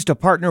families to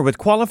partner with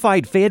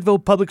qualified Fayetteville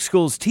Public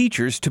Schools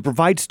teachers to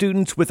provide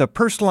students with a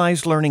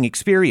personalized learning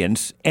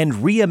experience and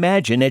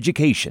reimagine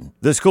education.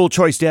 The school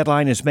choice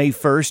deadline is May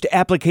 1st.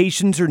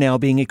 Applications are now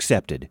being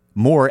accepted.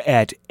 More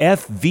at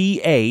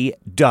fva.fayar.net.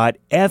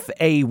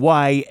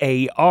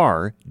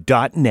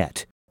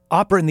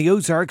 Opera in the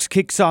Ozarks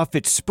kicks off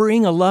its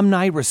Spring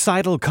Alumni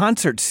Recital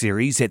Concert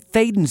Series at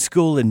Thaden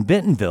School in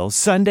Bentonville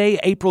Sunday,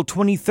 April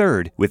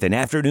 23rd, with an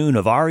afternoon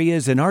of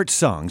arias and art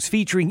songs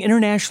featuring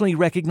internationally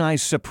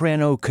recognized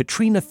soprano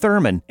Katrina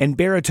Thurman and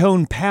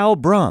baritone Pal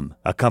Brum,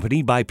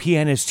 accompanied by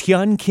pianist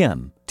Hyun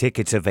Kim.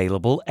 Tickets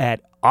available at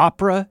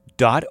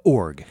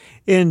opera.org.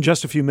 In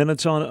just a few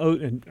minutes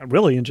and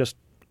really in just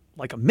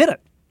like a minute,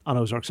 on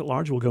Ozarks at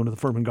Large, we'll go into the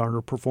Furman Garner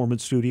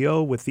Performance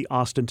Studio with the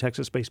Austin,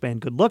 Texas-based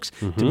band Good Looks.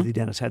 Timothy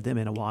Dennis had them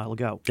in a while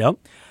ago. Yep.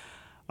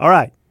 All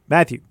right,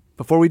 Matthew,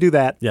 before we do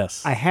that,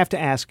 yes, I have to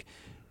ask,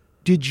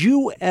 did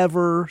you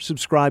ever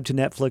subscribe to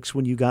Netflix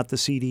when you got the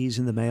CDs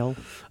in the mail?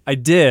 I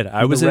did.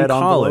 I was in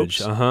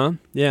college. Envelopes?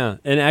 Yeah.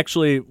 And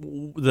actually,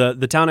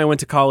 the town I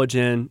went to college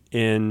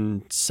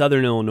in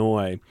Southern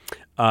Illinois,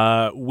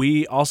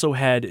 we also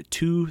had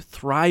 2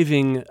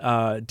 thriving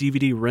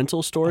DVD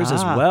rental stores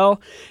as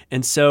well.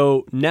 And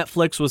so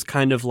Netflix was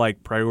kind of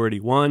like priority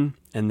 1.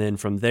 And then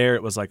from there,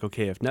 it was like,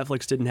 okay, if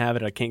Netflix didn't have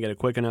it, I can't get it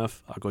quick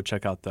enough, I'll go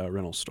check out the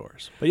rental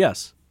stores. But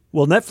yes.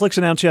 Well, Netflix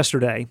announced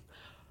yesterday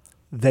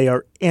they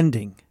are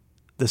ending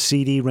the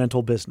CD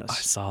rental business. I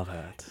saw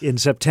that. In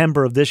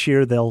September of this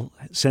year, they'll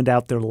send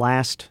out their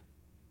last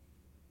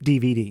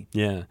DVD.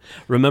 Yeah.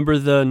 Remember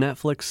the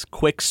Netflix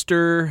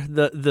Quickster,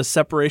 the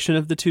separation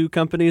of the two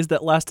companies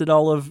that lasted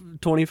all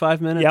of 25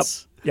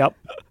 minutes? Yep.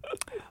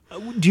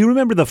 Do you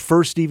remember the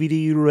first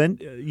DVD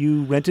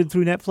you rented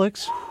through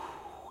Netflix?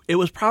 It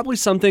was probably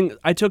something,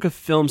 I took a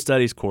film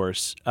studies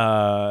course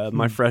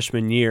my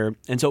freshman year,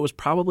 and so it was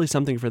probably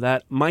something for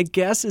that. My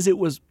guess is it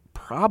was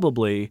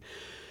probably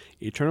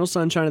Eternal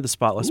Sunshine of the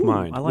Spotless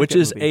Mind, which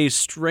is a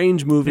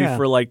strange movie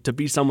for like to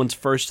be someone's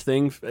first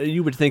thing.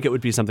 You would think it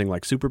would be something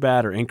like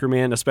Superbad or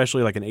Anchorman,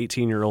 especially like an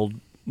 18-year-old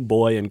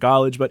boy in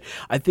college, but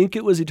I think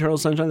it was Eternal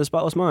Sunshine of the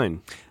Spotless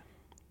Mind.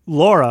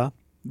 Laura,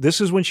 this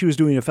is when she was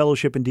doing a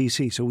fellowship in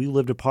D.C., so we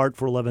lived apart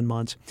for 11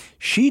 months.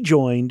 She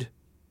joined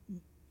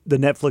the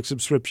Netflix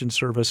subscription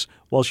service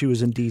while she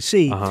was in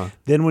D.C.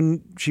 Then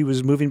when she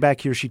was moving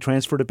back here, she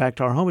transferred it back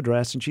to our home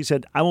address, and she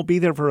said, I won't be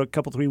there for a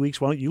couple, 3 weeks.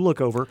 Why don't you look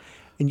over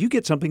and you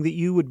get something that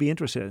you would be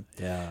interested in?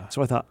 Yeah.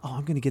 So I thought,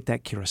 I'm going to get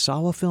that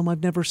Kurosawa film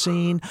I've never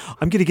seen.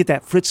 I'm going to get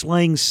that Fritz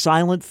Lang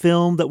silent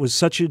film that was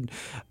such an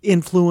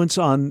influence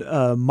on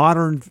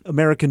modern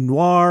American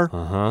noir.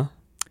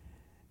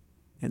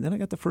 And then I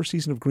got the first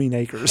season of Green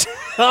Acres.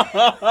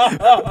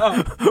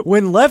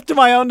 When left to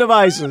my own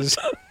devices.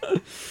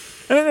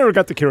 And I never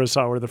got the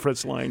Kurosawa or the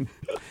Fritz Lang.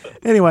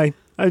 Anyway,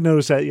 I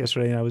noticed that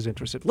yesterday and I was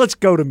interested. Let's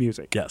go to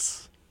music.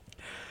 Yes.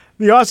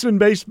 The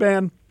Austin-based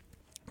band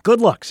Good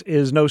Looks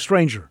is no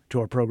stranger to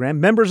our program.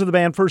 Members of the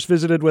band first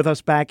visited with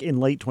us back in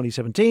late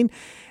 2017,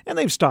 and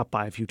they've stopped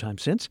by a few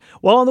times since.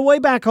 While on the way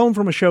back home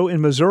from a show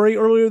in Missouri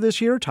earlier this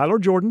year, Tyler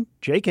Jordan,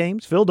 Jake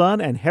Ames, Phil Dunn,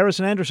 and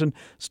Harrison Anderson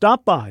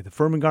stopped by the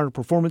Furman Garner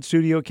Performance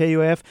Studio at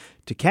KUAF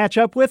to catch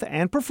up with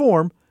and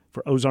perform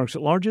for Ozarks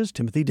at Large's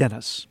Timothy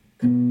Dennis.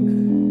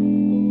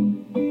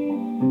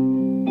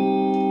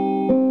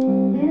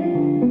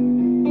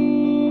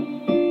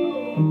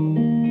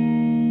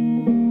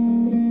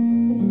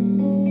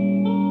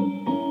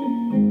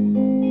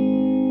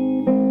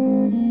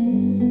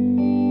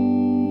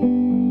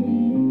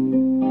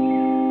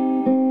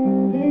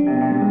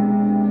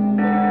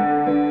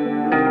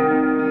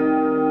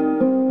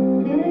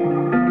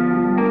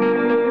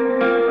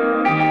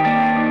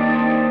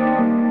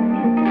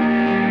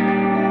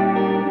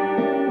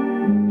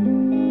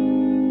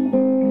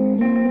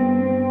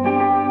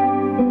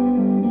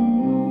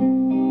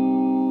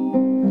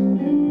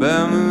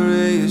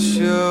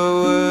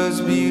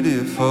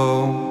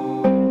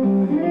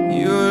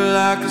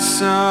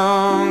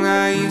 Song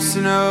I used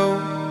to know,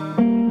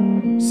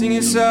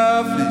 singing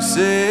softly,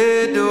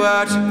 said to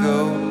watch it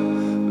go,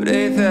 but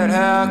ain't that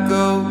how it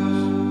goes?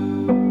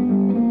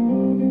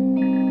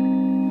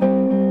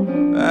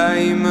 I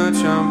ain't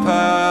much on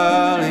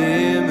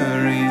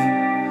polyamory,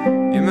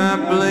 you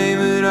might blame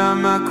it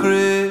on my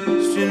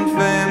Christian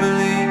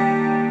family.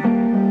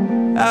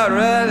 I'd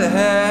rather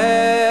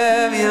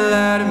have you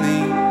lie to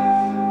me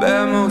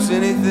about most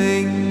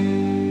anything.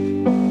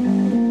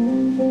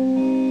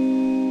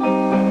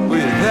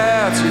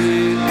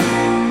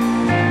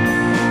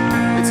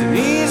 It's an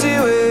easy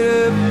way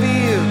to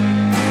feel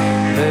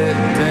let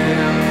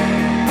down,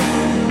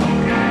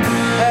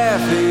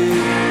 happy,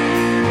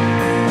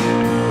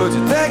 but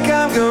you think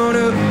I'm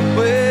gonna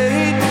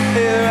wait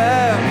here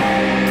out?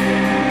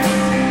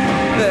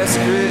 That's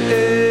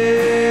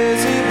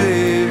crazy,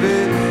 baby.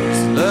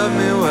 Just love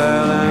me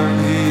while I'm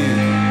here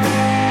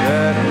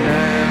right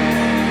now.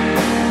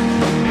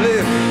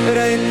 Look, it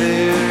ain't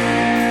there.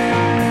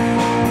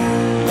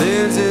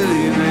 Lindsay,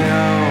 leave me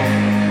on.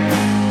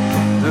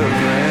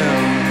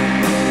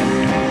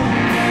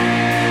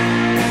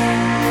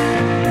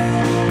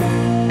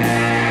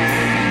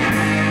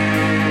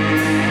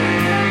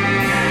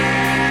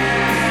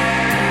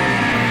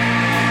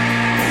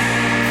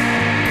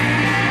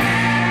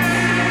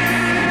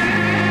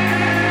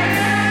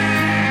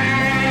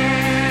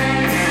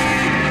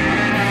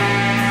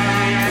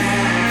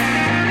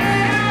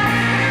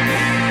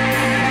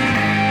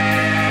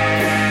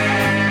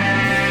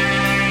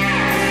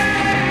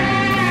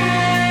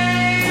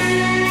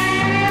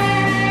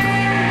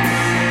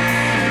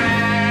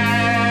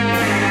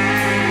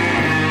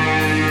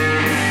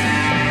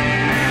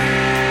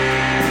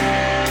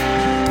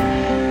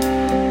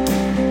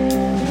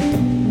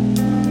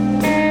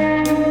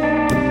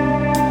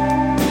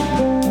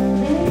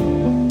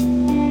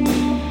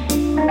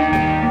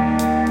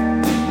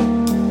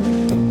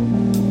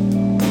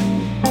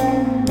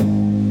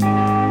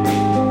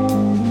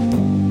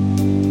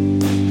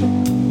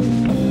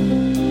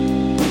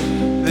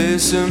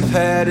 some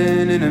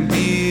pattern and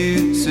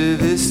abuse of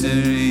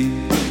history.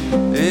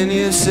 In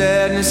your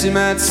sadness it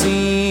might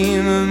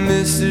seem a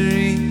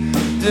mystery.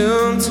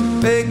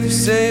 Don't make the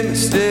same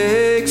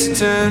mistakes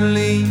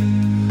eternally.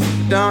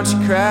 Don't you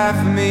cry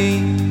for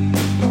me.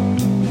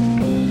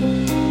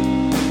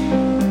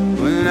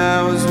 When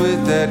I was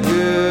with that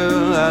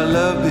girl I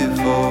loved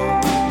before,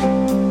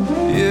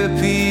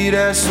 yeah, Pete,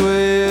 I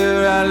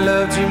swear I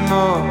loved you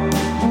more.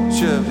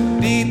 Shove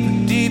it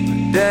deeper,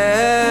 deeper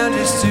down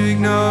just to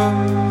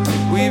ignore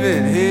we've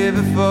been here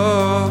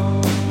before.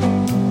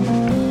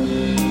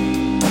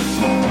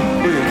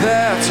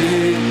 Without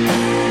you,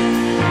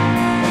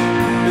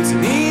 it's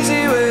an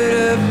easy way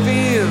to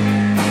feel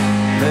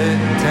let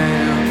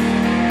down.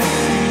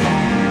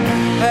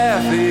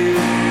 Happy,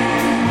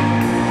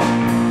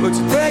 but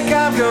you think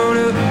I'm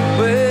gonna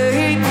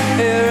wait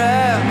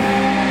around?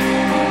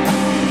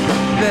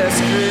 That's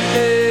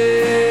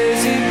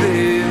crazy,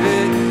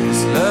 baby.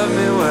 Just love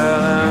me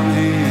while I'm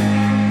here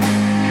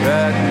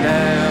right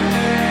now.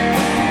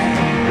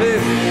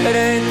 Look, it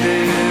ain't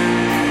there.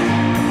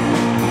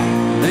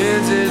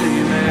 Lindsay,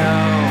 leave me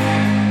on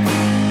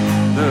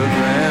the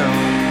ground.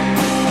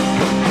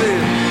 Look,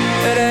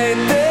 it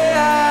ain't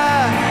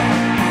there.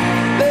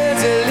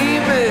 Lindsay,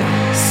 leave me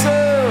so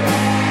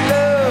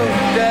low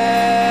down.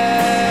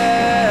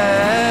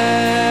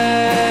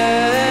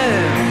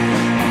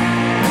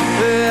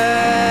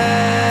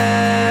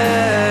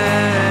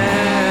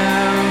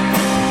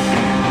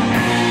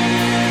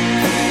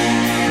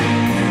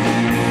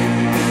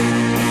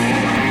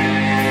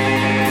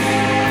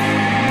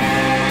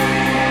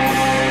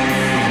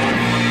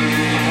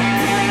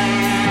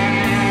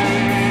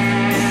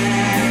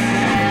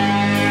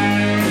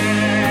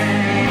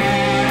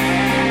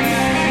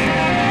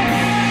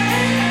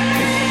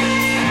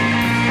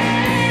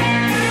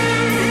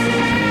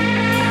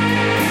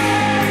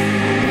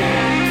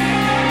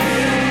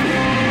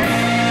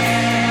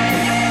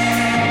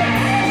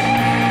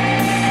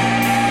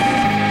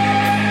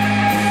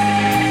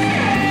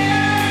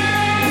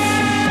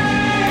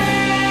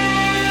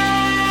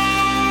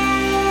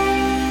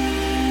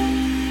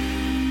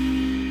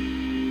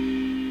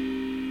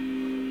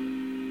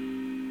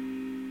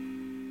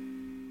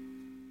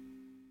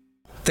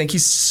 Thank you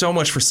so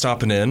much for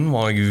stopping in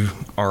while you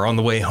are on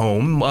the way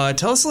home.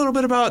 Tell us a little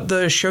bit about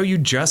the show you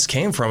just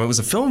came from. It was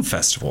a film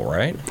festival,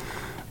 right?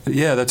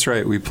 Yeah, that's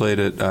right. We played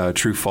at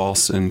True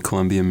False in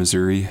Columbia,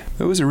 Missouri.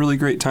 It was a really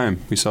great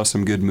time. We saw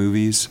some good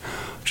movies.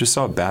 Just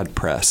saw Bad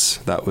Press.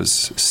 That was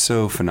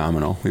so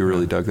phenomenal. We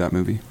really dug that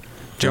movie.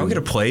 Do y'all get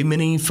to play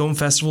many film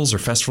festivals or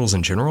festivals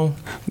in general?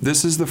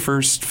 This is the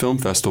first film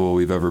festival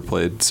we've ever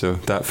played, so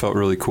that felt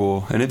really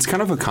cool. And it's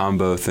kind of a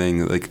combo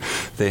thing. Like,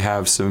 they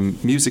have some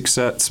music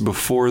sets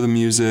before the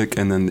music,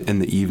 and then in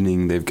the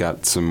evening they've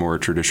got some more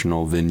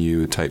traditional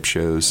venue type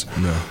shows.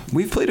 No.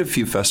 We've played a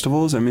few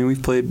festivals. I mean,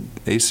 we've played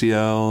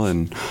ACL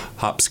and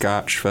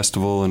Hopscotch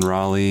Festival in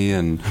Raleigh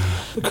and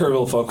the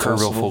Kerrville Folk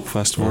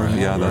Festival. Right.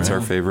 Yeah, that's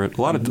our favorite.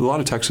 A lot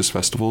of Texas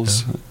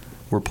festivals. Yeah.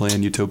 We're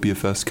playing Utopia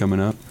Fest coming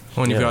up.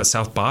 Oh, and you've got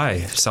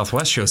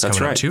Southwest shows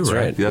coming up too,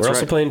 right? We're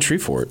also playing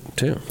Treefort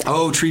too.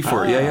 Oh,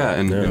 Treefort, yeah,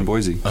 in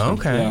Boise. Oh,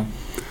 okay.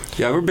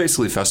 Yeah, we're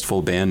basically a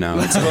festival band now.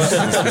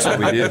 That's what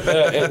we do.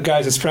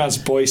 Guys, it's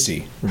pronounced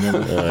Boise.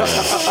 Remember?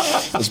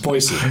 It's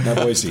Boise, not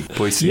Boise.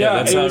 Boise. Yeah,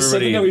 that's it was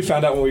something that we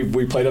found out when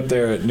we played up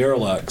there at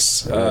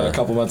Neurolux a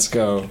couple months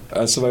ago.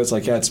 Somebody was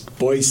like, "Yeah, it's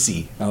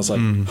Boise." I was like,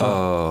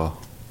 "Oh,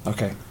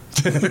 okay."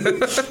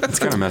 It's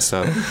kind of messed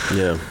up.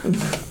 Yeah.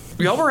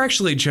 Y'all were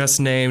actually just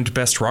named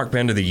Best Rock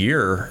Band of the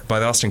Year by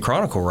the Austin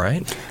Chronicle,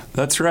 right?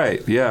 That's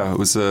right. Yeah, it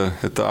was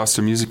at the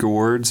Austin Music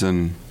Awards,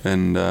 and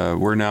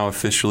we're now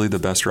officially the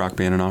best rock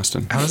band in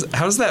Austin. How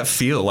does that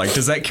feel? Like,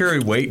 does that carry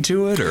weight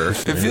to it, or?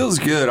 It feels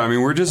good. I mean,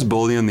 we're just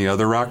bullying the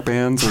other rock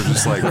bands. We're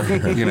just like,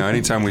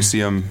 anytime we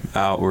see them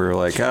out, we're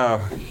like,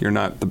 oh, you're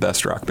not the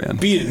best rock band.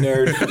 Beat it,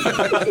 nerd.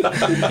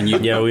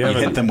 And we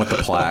haven't hit them with the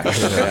plaque.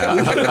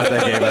 That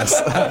they gave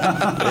us.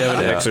 We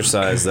haven't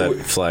exercised that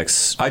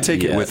flex. I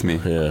take it with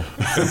me. Yeah.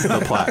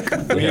 The plaque.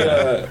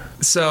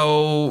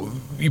 So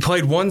you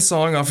played one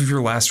song off of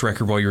your last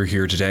record while you were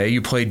here today.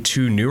 You played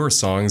two newer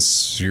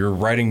songs. You're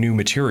writing new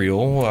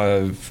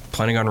material.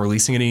 Planning on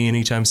releasing it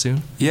anytime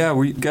soon? Yeah,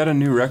 we got a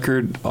new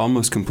record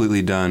almost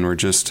completely done. We're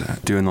just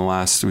doing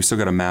we still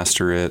got to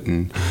master it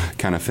and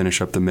kind of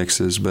finish up the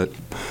mixes, but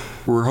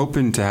we're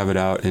hoping to have it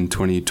out in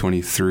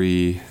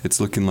 2023. It's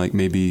looking like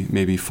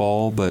maybe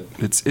fall, but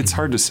it's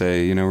hard to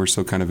say. We're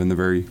still kind of in the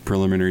very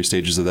preliminary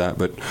stages of that,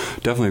 but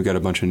definitely we've got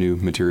a bunch of new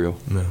material.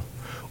 No.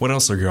 What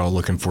else are you all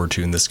looking forward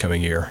to in this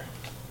coming year?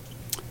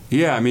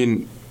 Yeah, I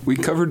mean, we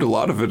covered a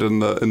lot of it in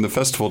the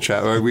festival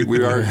chat.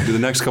 We are the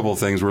next couple of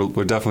things.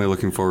 We're definitely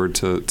looking forward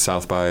to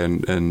South by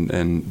and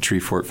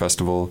Treefort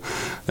Festival,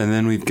 and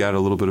then we've got a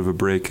little bit of a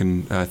break,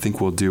 and I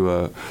think we'll do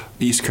a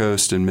East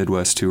Coast and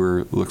Midwest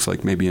tour. Looks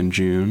like maybe in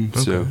June.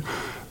 Okay. So,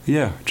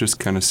 yeah, just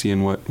kind of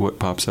seeing what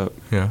pops up.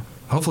 Yeah,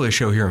 hopefully a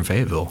show here in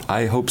Fayetteville.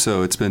 I hope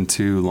so. It's been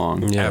too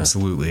long. Yeah.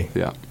 Absolutely.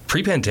 Yeah.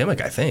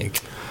 Pre-pandemic, I think.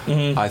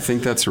 Mm-hmm. I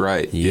think that's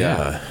right.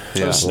 Yeah.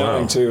 It was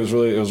snowing too.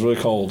 It was really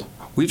cold.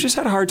 We've just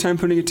had a hard time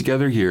putting it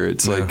together here.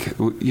 It's like,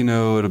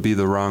 it'll be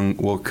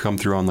we'll come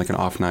through on like an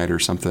off night or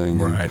something.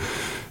 Right.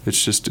 It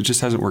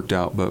just hasn't worked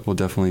out, but we'll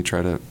definitely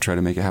try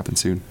to make it happen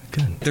soon.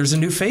 Good. There's a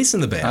new face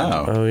in the band.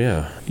 Oh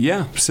yeah.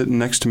 Yeah, sitting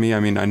next to me. I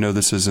mean, I know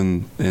this is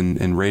in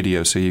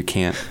radio, so you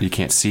can't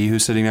see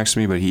who's sitting next to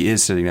me, but he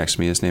is sitting next to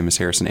me. His name is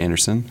Harrison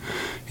Anderson.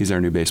 He's our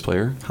new bass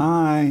player.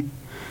 Hi.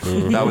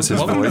 That was his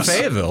Welcome voice. to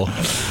Fayetteville.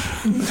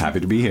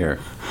 Happy to be here.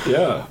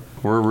 Yeah.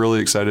 We're really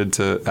excited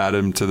to add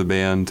him to the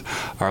band.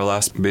 Our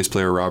last bass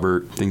player,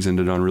 Robert, things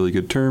ended on really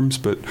good terms,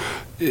 but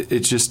it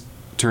just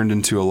turned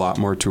into a lot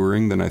more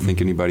touring than I think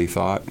anybody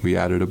thought. We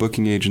added a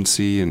booking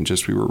agency, and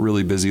we were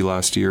really busy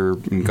last year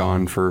and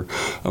gone for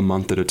a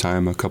month at a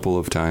time, a couple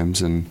of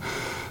times, and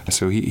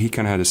so he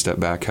kind of had to step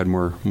back, had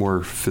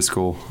more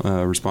fiscal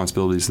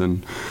responsibilities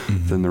than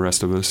the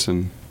rest of us,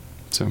 and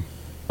so.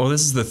 Well,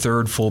 this is the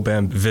third full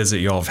band visit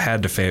y'all have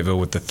had to Fayetteville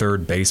with the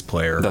third bass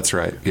player. That's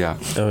right, yeah.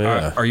 Oh,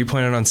 yeah. Are you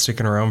planning on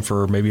sticking around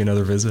for maybe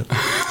another visit?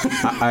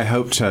 I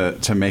hope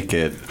to make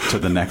it to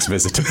the next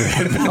visit to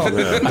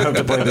Fayetteville. I hope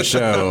to play the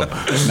show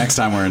next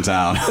time we're in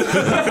town,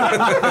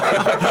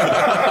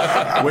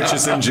 which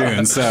is in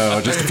June,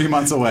 so just a few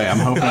months away. I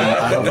hope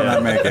I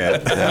make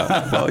it.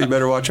 Yeah. Well, you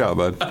better watch out,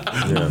 bud.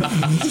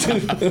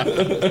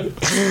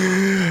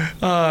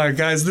 Yeah.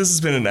 Guys, this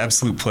has been an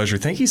absolute pleasure.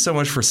 Thank you so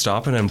much for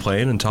stopping and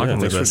playing and talking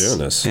with us. Thanks for doing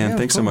this. And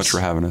thanks so much for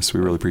having us. We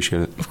really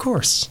appreciate it. Of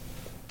course.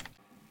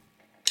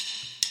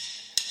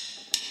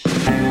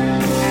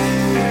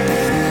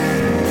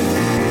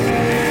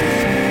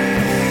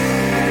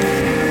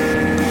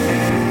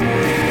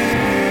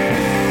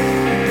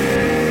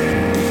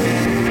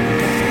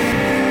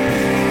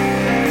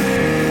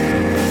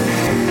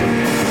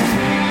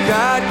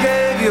 God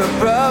gave you a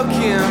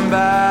broken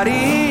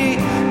body,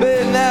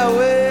 but now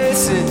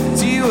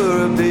since you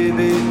were a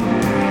baby,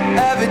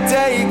 every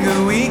day you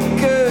grew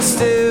weaker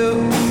still.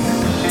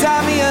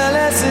 Taught me a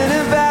lesson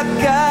about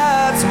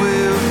God's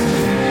will.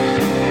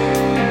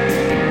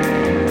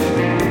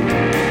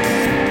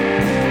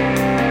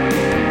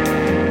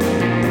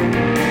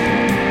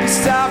 You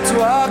stopped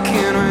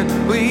walking when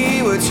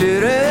we were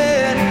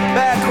children,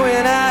 back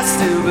when I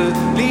still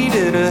believed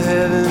in a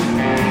heaven.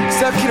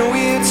 Stuck in a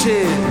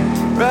wheelchair,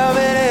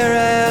 roaming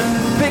around,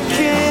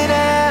 picking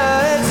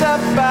out it's up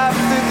off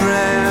the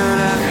ground.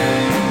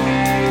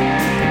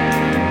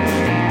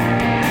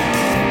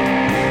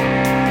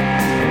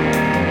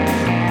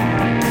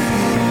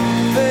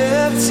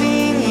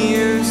 15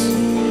 years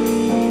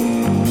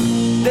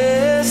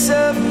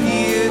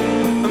disappeared.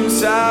 I'm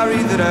sorry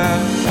that I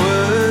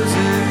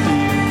wasn't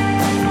here.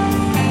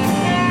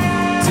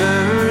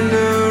 Turned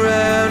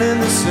around and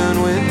the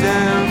sun went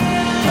down.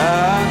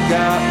 I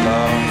got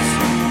lost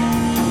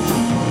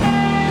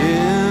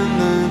in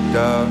the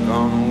dark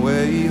on the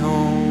way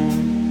home.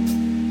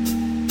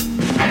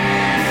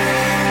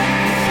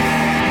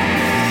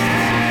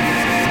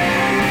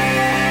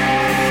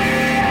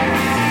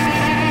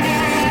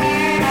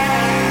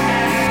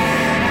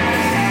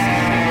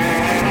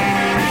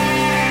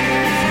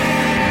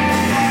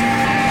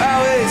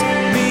 Always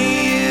me,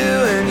 you,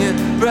 and your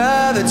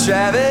brother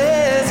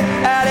Travis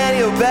out in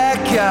your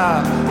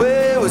backyard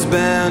where it was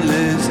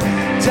boundless.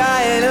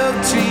 Giant oak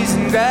trees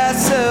and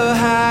grass so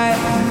high,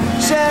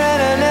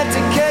 sharing a net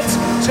to catch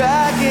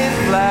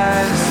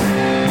dragonflies.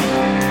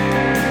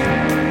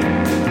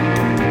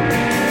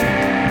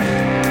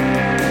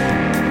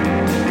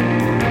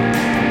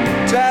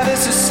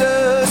 Travis was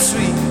so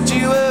sweet,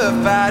 you were a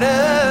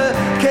fighter,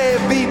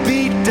 can't be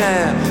beat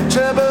down,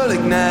 trouble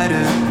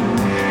igniter.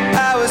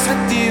 I was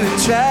with you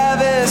and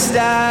Travis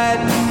died.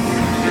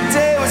 The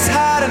day was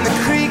hot and the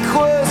creek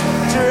was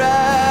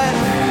dry.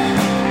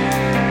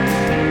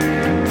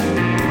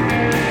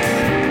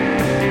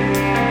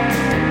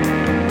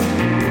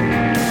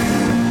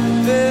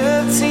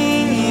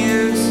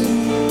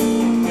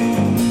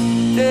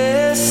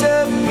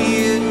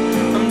 Disappeared.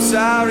 I'm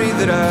sorry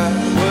that I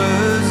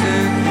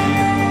wasn't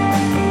here.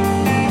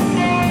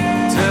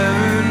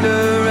 Turned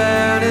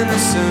around and the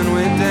sun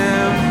went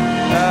down.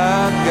 I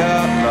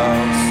got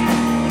lost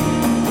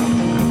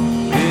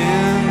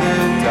in the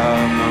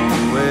dark on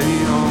the way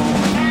home.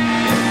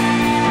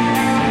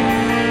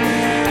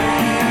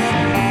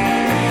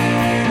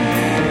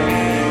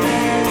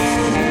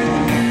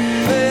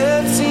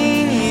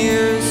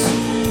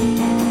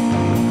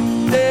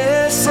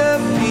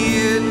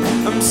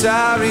 I'm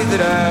sorry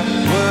that I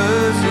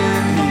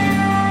wasn't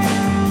here.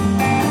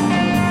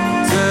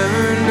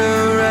 Turned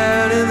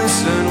around and the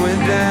sun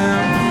went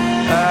down.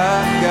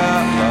 I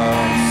got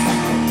lost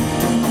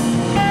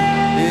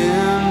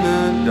in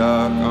the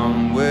dark on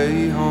the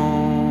way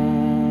home.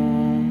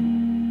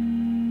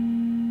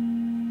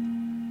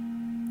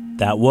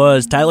 That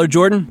was Tyler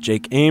Jordan,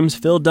 Jake Ames,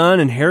 Phil Dunn,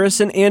 and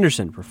Harrison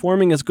Anderson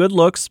performing as Good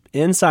Looks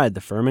inside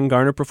the Furman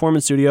Garner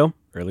Performance Studio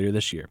earlier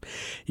this year.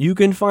 You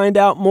can find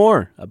out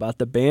more about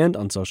the band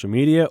on social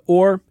media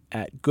or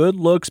at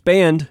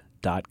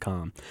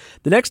goodlooksband.com.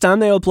 The next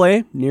time they will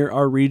play near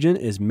our region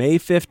is May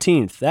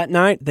 15th. That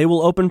night, they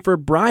will open for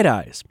Bright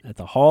Eyes at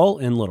the Hall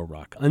in Little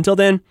Rock. Until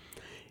then,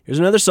 Here's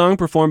another song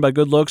performed by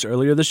Good Looks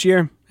earlier this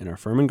year in our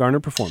Furman Garner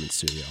Performance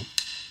Studio.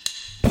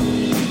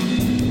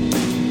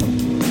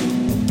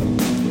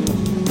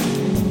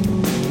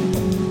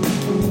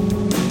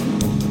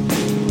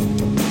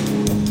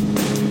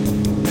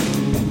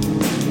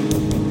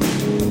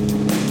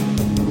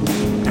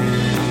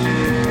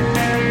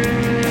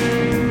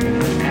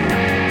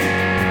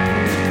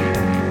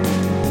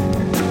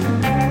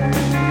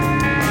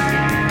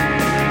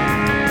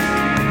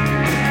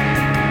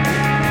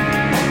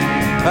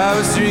 I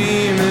was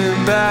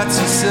dreaming about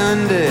you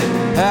Sunday,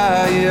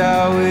 how you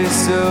always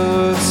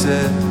so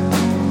upset.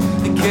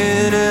 You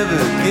can't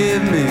ever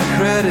give me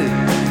credit,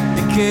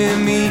 you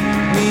can't meet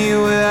me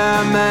where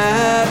I'm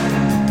at.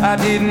 I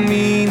didn't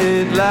mean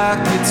it like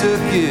you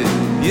took it,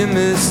 you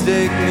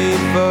mistake me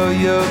for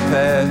your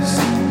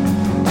past.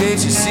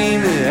 Can't you see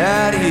me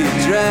out here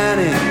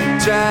drowning,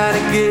 trying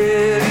to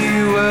give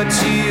you what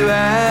you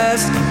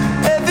asked?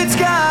 If it's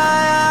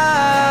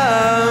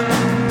gone,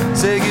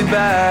 say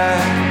goodbye.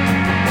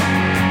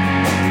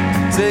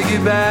 Say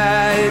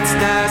goodbye, it's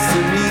nice to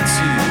meet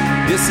you.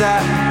 Yes, I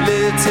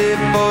lived here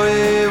for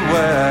a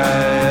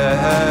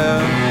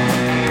while.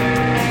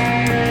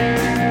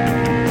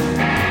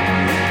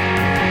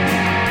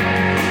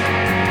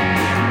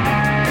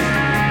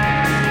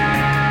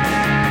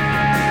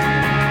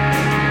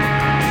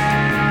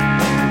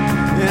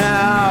 And I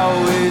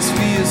always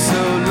feel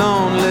so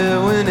lonely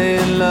when a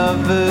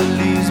lover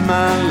leaves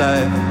my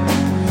life.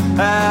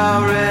 I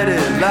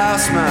already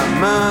lost my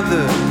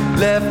mother,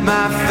 left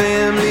my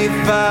family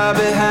far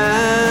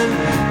behind,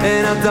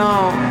 and I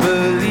don't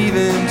believe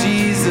in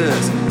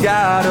Jesus,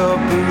 God or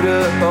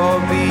Buddha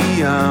or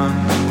beyond.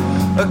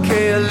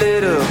 Okay, a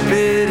little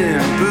bit in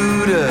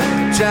Buddha,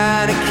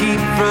 trying to keep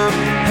from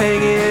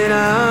hanging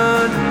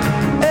on.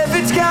 If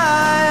it's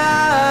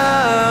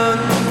gone,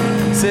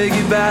 say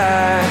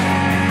goodbye.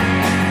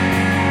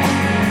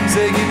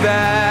 Say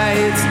goodbye,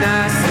 it's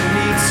nice to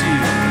meet you.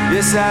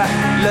 Yes, I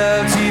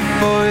loved you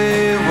for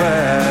a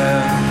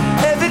while.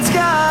 If it's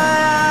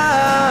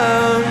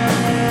gone,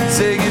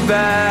 say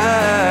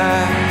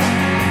goodbye.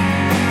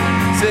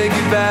 Say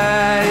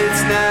goodbye,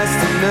 it's nice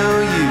to know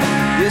you.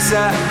 Yes,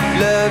 I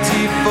loved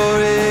you for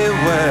a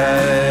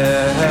while.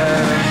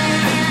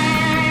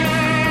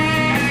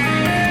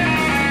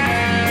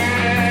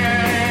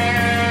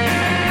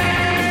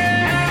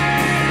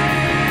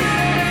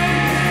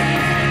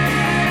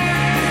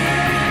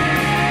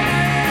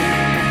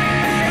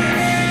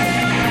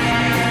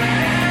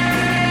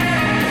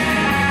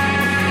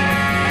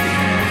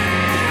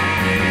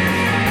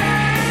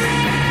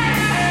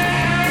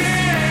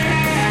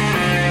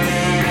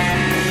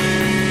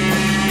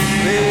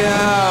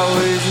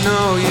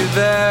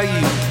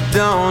 Value,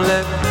 don't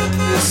let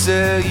them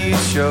sell you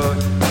short.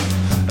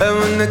 And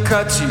when they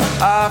cut you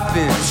off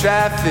in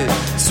traffic,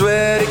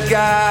 swear to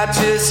God,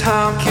 just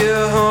honk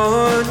your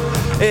horn.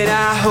 And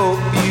I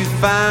hope you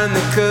find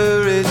the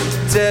courage to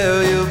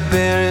tell your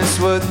parents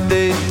what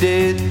they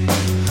did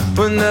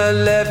when they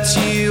left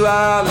you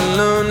all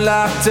alone,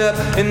 locked up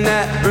in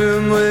that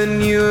room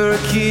when you were a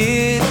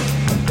kid.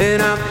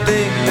 And I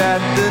think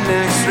that the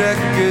next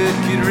record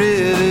could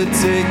really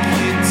take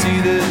you to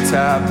the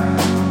top.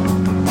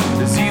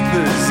 Cause you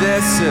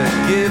possess a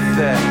gift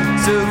that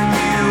so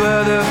few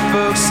other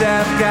folks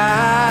have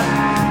got.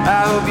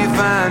 I hope you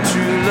find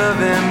true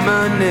love and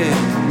money,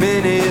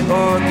 many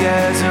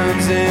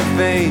orgasms and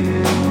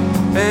fame.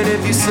 And if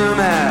you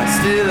somehow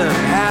still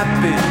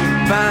unhappy,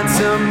 find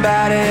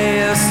somebody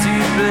else to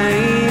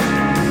blame.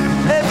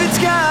 If it's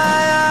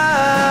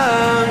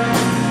gone,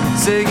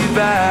 say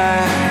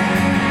goodbye.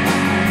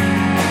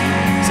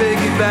 Say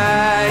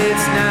goodbye,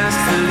 it's nice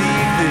to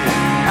leave it.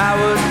 I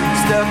was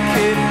stuck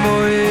here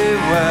for a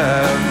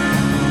while.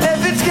 If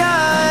it's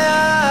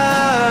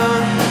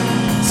gone,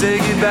 say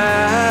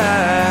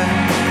goodbye.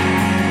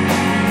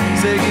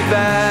 Say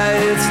goodbye,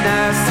 it's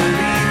nice to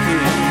leave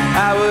you.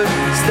 I was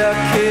stuck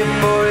here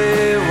for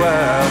a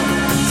while.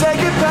 Say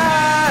goodbye.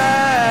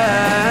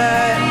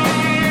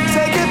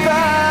 Say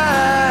goodbye.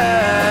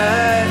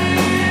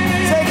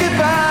 Say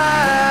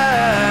goodbye.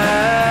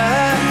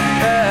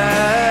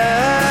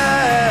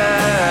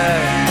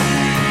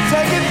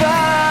 Say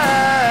goodbye.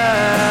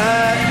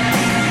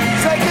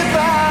 Say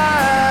goodbye.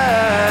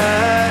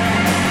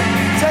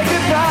 Say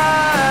goodbye.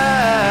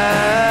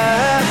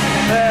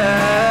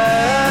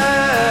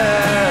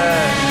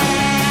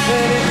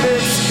 And if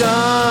it's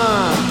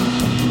gone,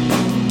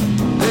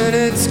 then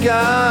it's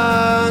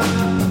gone.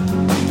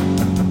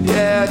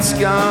 Yeah, it's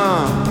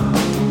gone.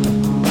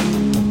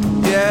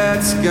 Yeah,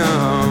 it's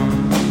gone.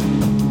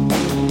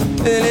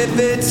 And if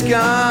it's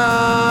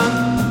gone,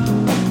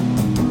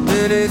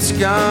 then it's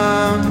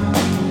gone.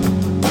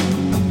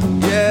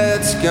 Yeah,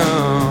 it's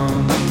gone.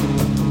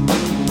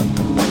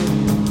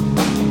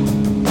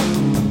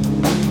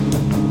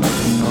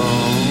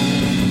 Oh.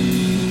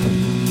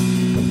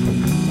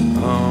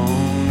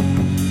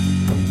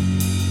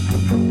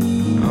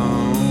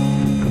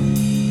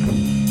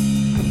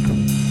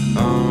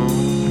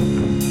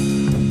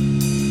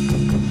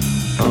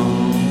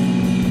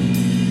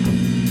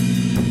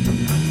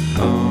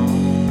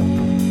 Oh.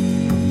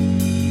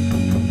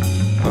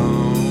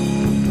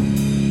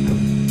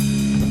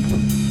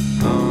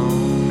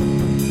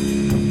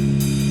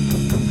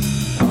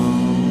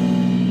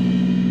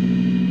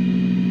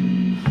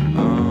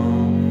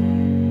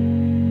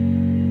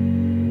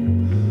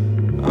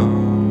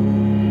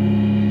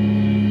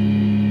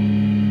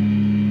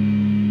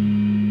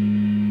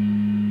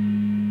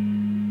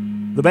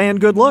 The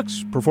band Good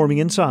Looks, performing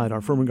inside our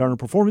Furman Garner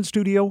Performance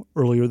Studio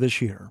earlier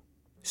this year.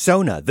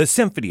 Sona, the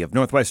Symphony of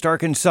Northwest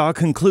Arkansas,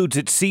 concludes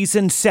its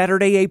season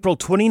Saturday, April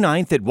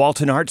 29th at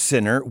Walton Arts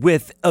Center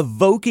with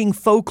Evoking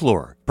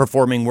Folklore,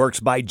 performing works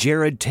by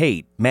Jared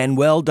Tate,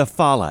 Manuel de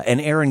Falla, and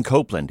Aaron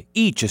Copeland,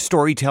 each a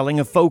storytelling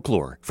of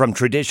folklore, from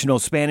traditional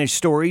Spanish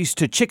stories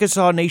to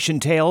Chickasaw Nation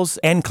tales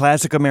and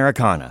classic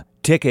Americana.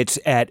 Tickets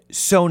at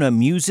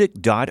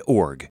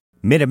sonamusic.org.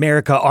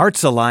 Mid-America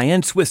Arts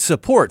Alliance, with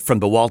support from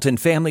the Walton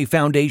Family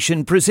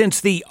Foundation, presents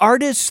the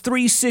Artists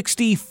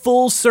 360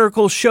 Full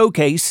Circle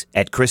Showcase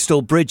at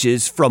Crystal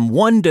Bridges from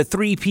 1 to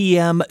 3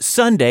 p.m.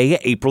 Sunday,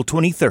 April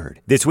 23rd.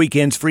 This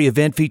weekend's free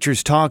event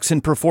features talks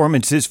and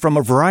performances from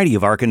a variety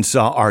of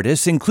Arkansas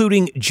artists,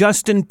 including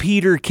Justin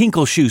Peter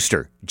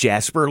Kinkelschuster,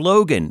 Jasper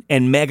Logan,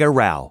 and Mega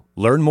Rao.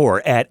 Learn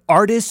more at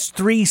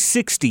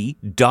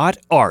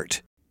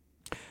artists360.art.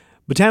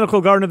 Botanical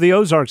Garden of the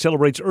Ozarks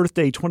celebrates Earth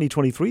Day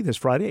 2023 this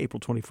Friday, April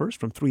 21st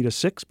from 3 to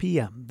 6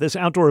 p.m. This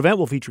outdoor event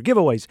will feature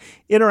giveaways,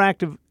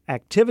 interactive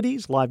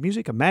activities, live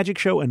music, a magic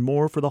show, and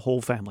more for the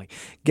whole family.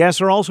 Guests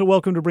are also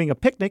welcome to bring a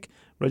picnic.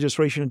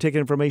 Registration and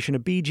ticket information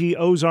at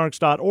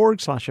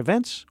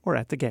bgozarks.org/events or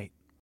at the gate.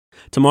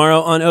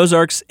 Tomorrow on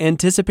Ozarks,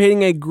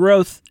 anticipating a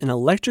growth in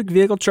electric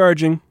vehicle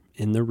charging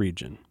in the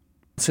region.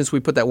 Since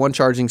we put that one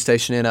charging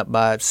station in up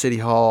by City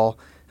Hall,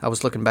 I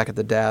was looking back at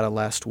the data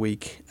last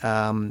week,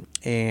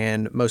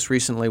 and most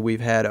recently we've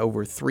had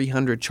over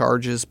 300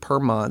 charges per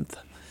month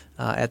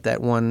at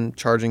that one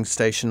charging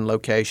station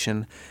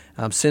location.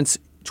 Since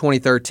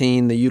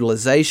 2013, the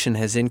utilization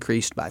has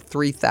increased by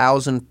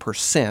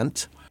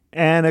 3,000%.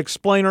 An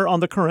explainer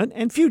on the current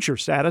and future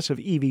status of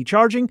EV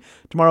charging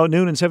tomorrow at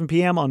noon and 7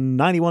 p.m. on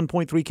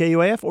 91.3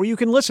 KUAF, or you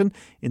can listen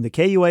in the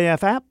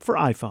KUAF app for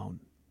iPhone.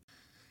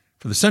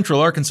 For the Central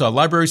Arkansas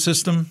Library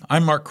System,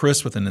 I'm Mark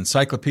Chris with an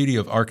Encyclopedia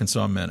of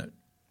Arkansas Minute.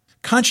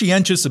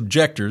 Conscientious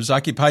objectors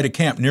occupied a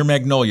camp near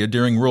Magnolia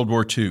during World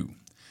War II.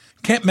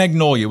 Camp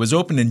Magnolia was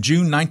opened in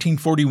June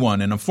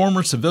 1941 in a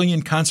former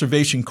Civilian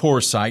Conservation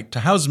Corps site to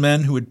house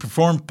men who had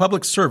performed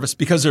public service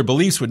because their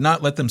beliefs would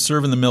not let them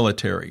serve in the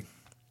military.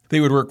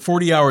 They would work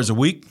 40 hours a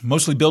week,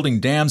 mostly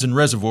building dams and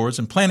reservoirs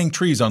and planting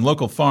trees on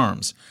local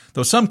farms,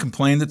 though some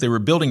complained that they were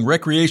building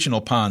recreational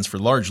ponds for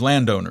large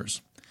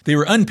landowners. They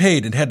were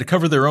unpaid and had to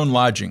cover their own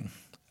lodging.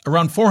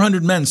 Around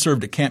 400 men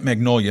served at Camp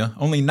Magnolia,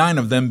 only 9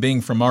 of them being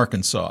from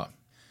Arkansas.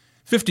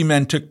 50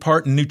 men took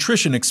part in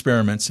nutrition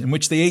experiments in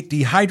which they ate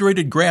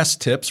dehydrated grass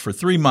tips for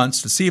 3 months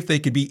to see if they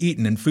could be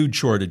eaten in food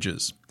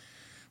shortages.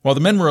 While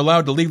the men were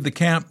allowed to leave the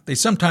camp, they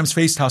sometimes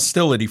faced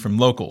hostility from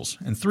locals,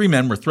 and 3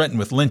 men were threatened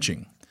with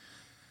lynching.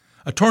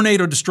 A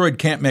tornado destroyed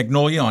Camp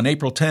Magnolia on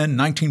April 10,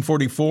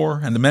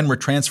 1944, and the men were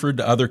transferred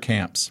to other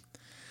camps.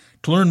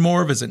 To learn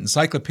more, visit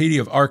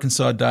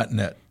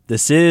encyclopediaofarkansas.net.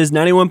 This is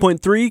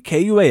 91.3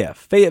 KUAF,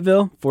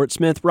 Fayetteville, Fort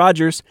Smith,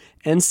 Rogers,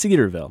 and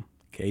Cedarville.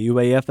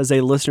 KUAF is a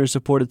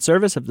listener-supported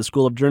service of the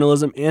School of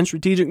Journalism and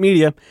Strategic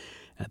Media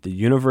at the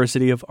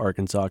University of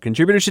Arkansas.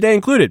 Contributors today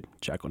included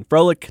Jacqueline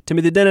Froelich,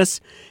 Timothy Dennis,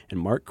 and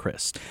Mark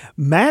Christ.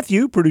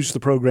 Matthew produced the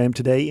program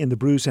today in the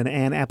Bruce and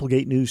Ann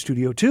Applegate News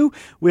Studio 2.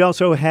 We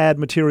also had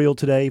material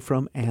today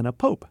from Anna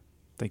Pope.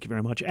 Thank you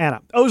very much,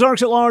 Anna.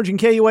 Ozarks at Large and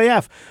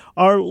KUAF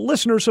are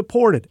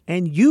listener-supported,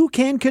 and you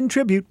can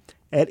contribute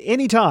at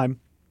any time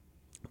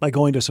by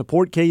going to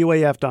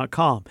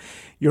supportkuaf.com.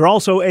 You're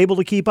also able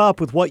to keep up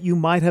with what you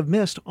might have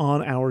missed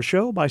on our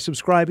show by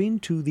subscribing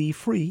to the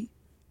free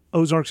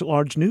Ozarks at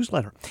Large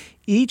newsletter.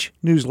 Each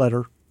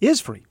newsletter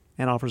is free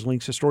and offers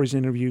links to stories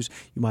and interviews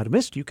you might have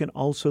missed. You can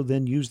also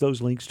then use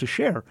those links to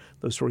share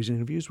those stories and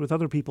interviews with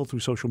other people through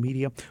social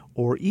media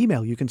or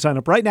email. You can sign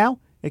up right now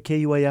at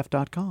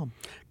kuaf.com.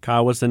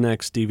 Kyle, what's the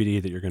next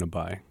DVD that you're going to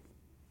buy?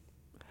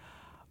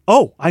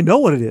 Oh, I know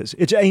what it is.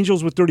 It's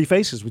Angels with Dirty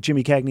Faces with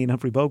Jimmy Cagney and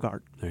Humphrey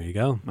Bogart. There you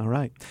go. All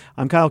right.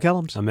 I'm Kyle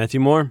Kellums. I'm Matthew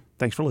Moore.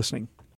 Thanks for listening.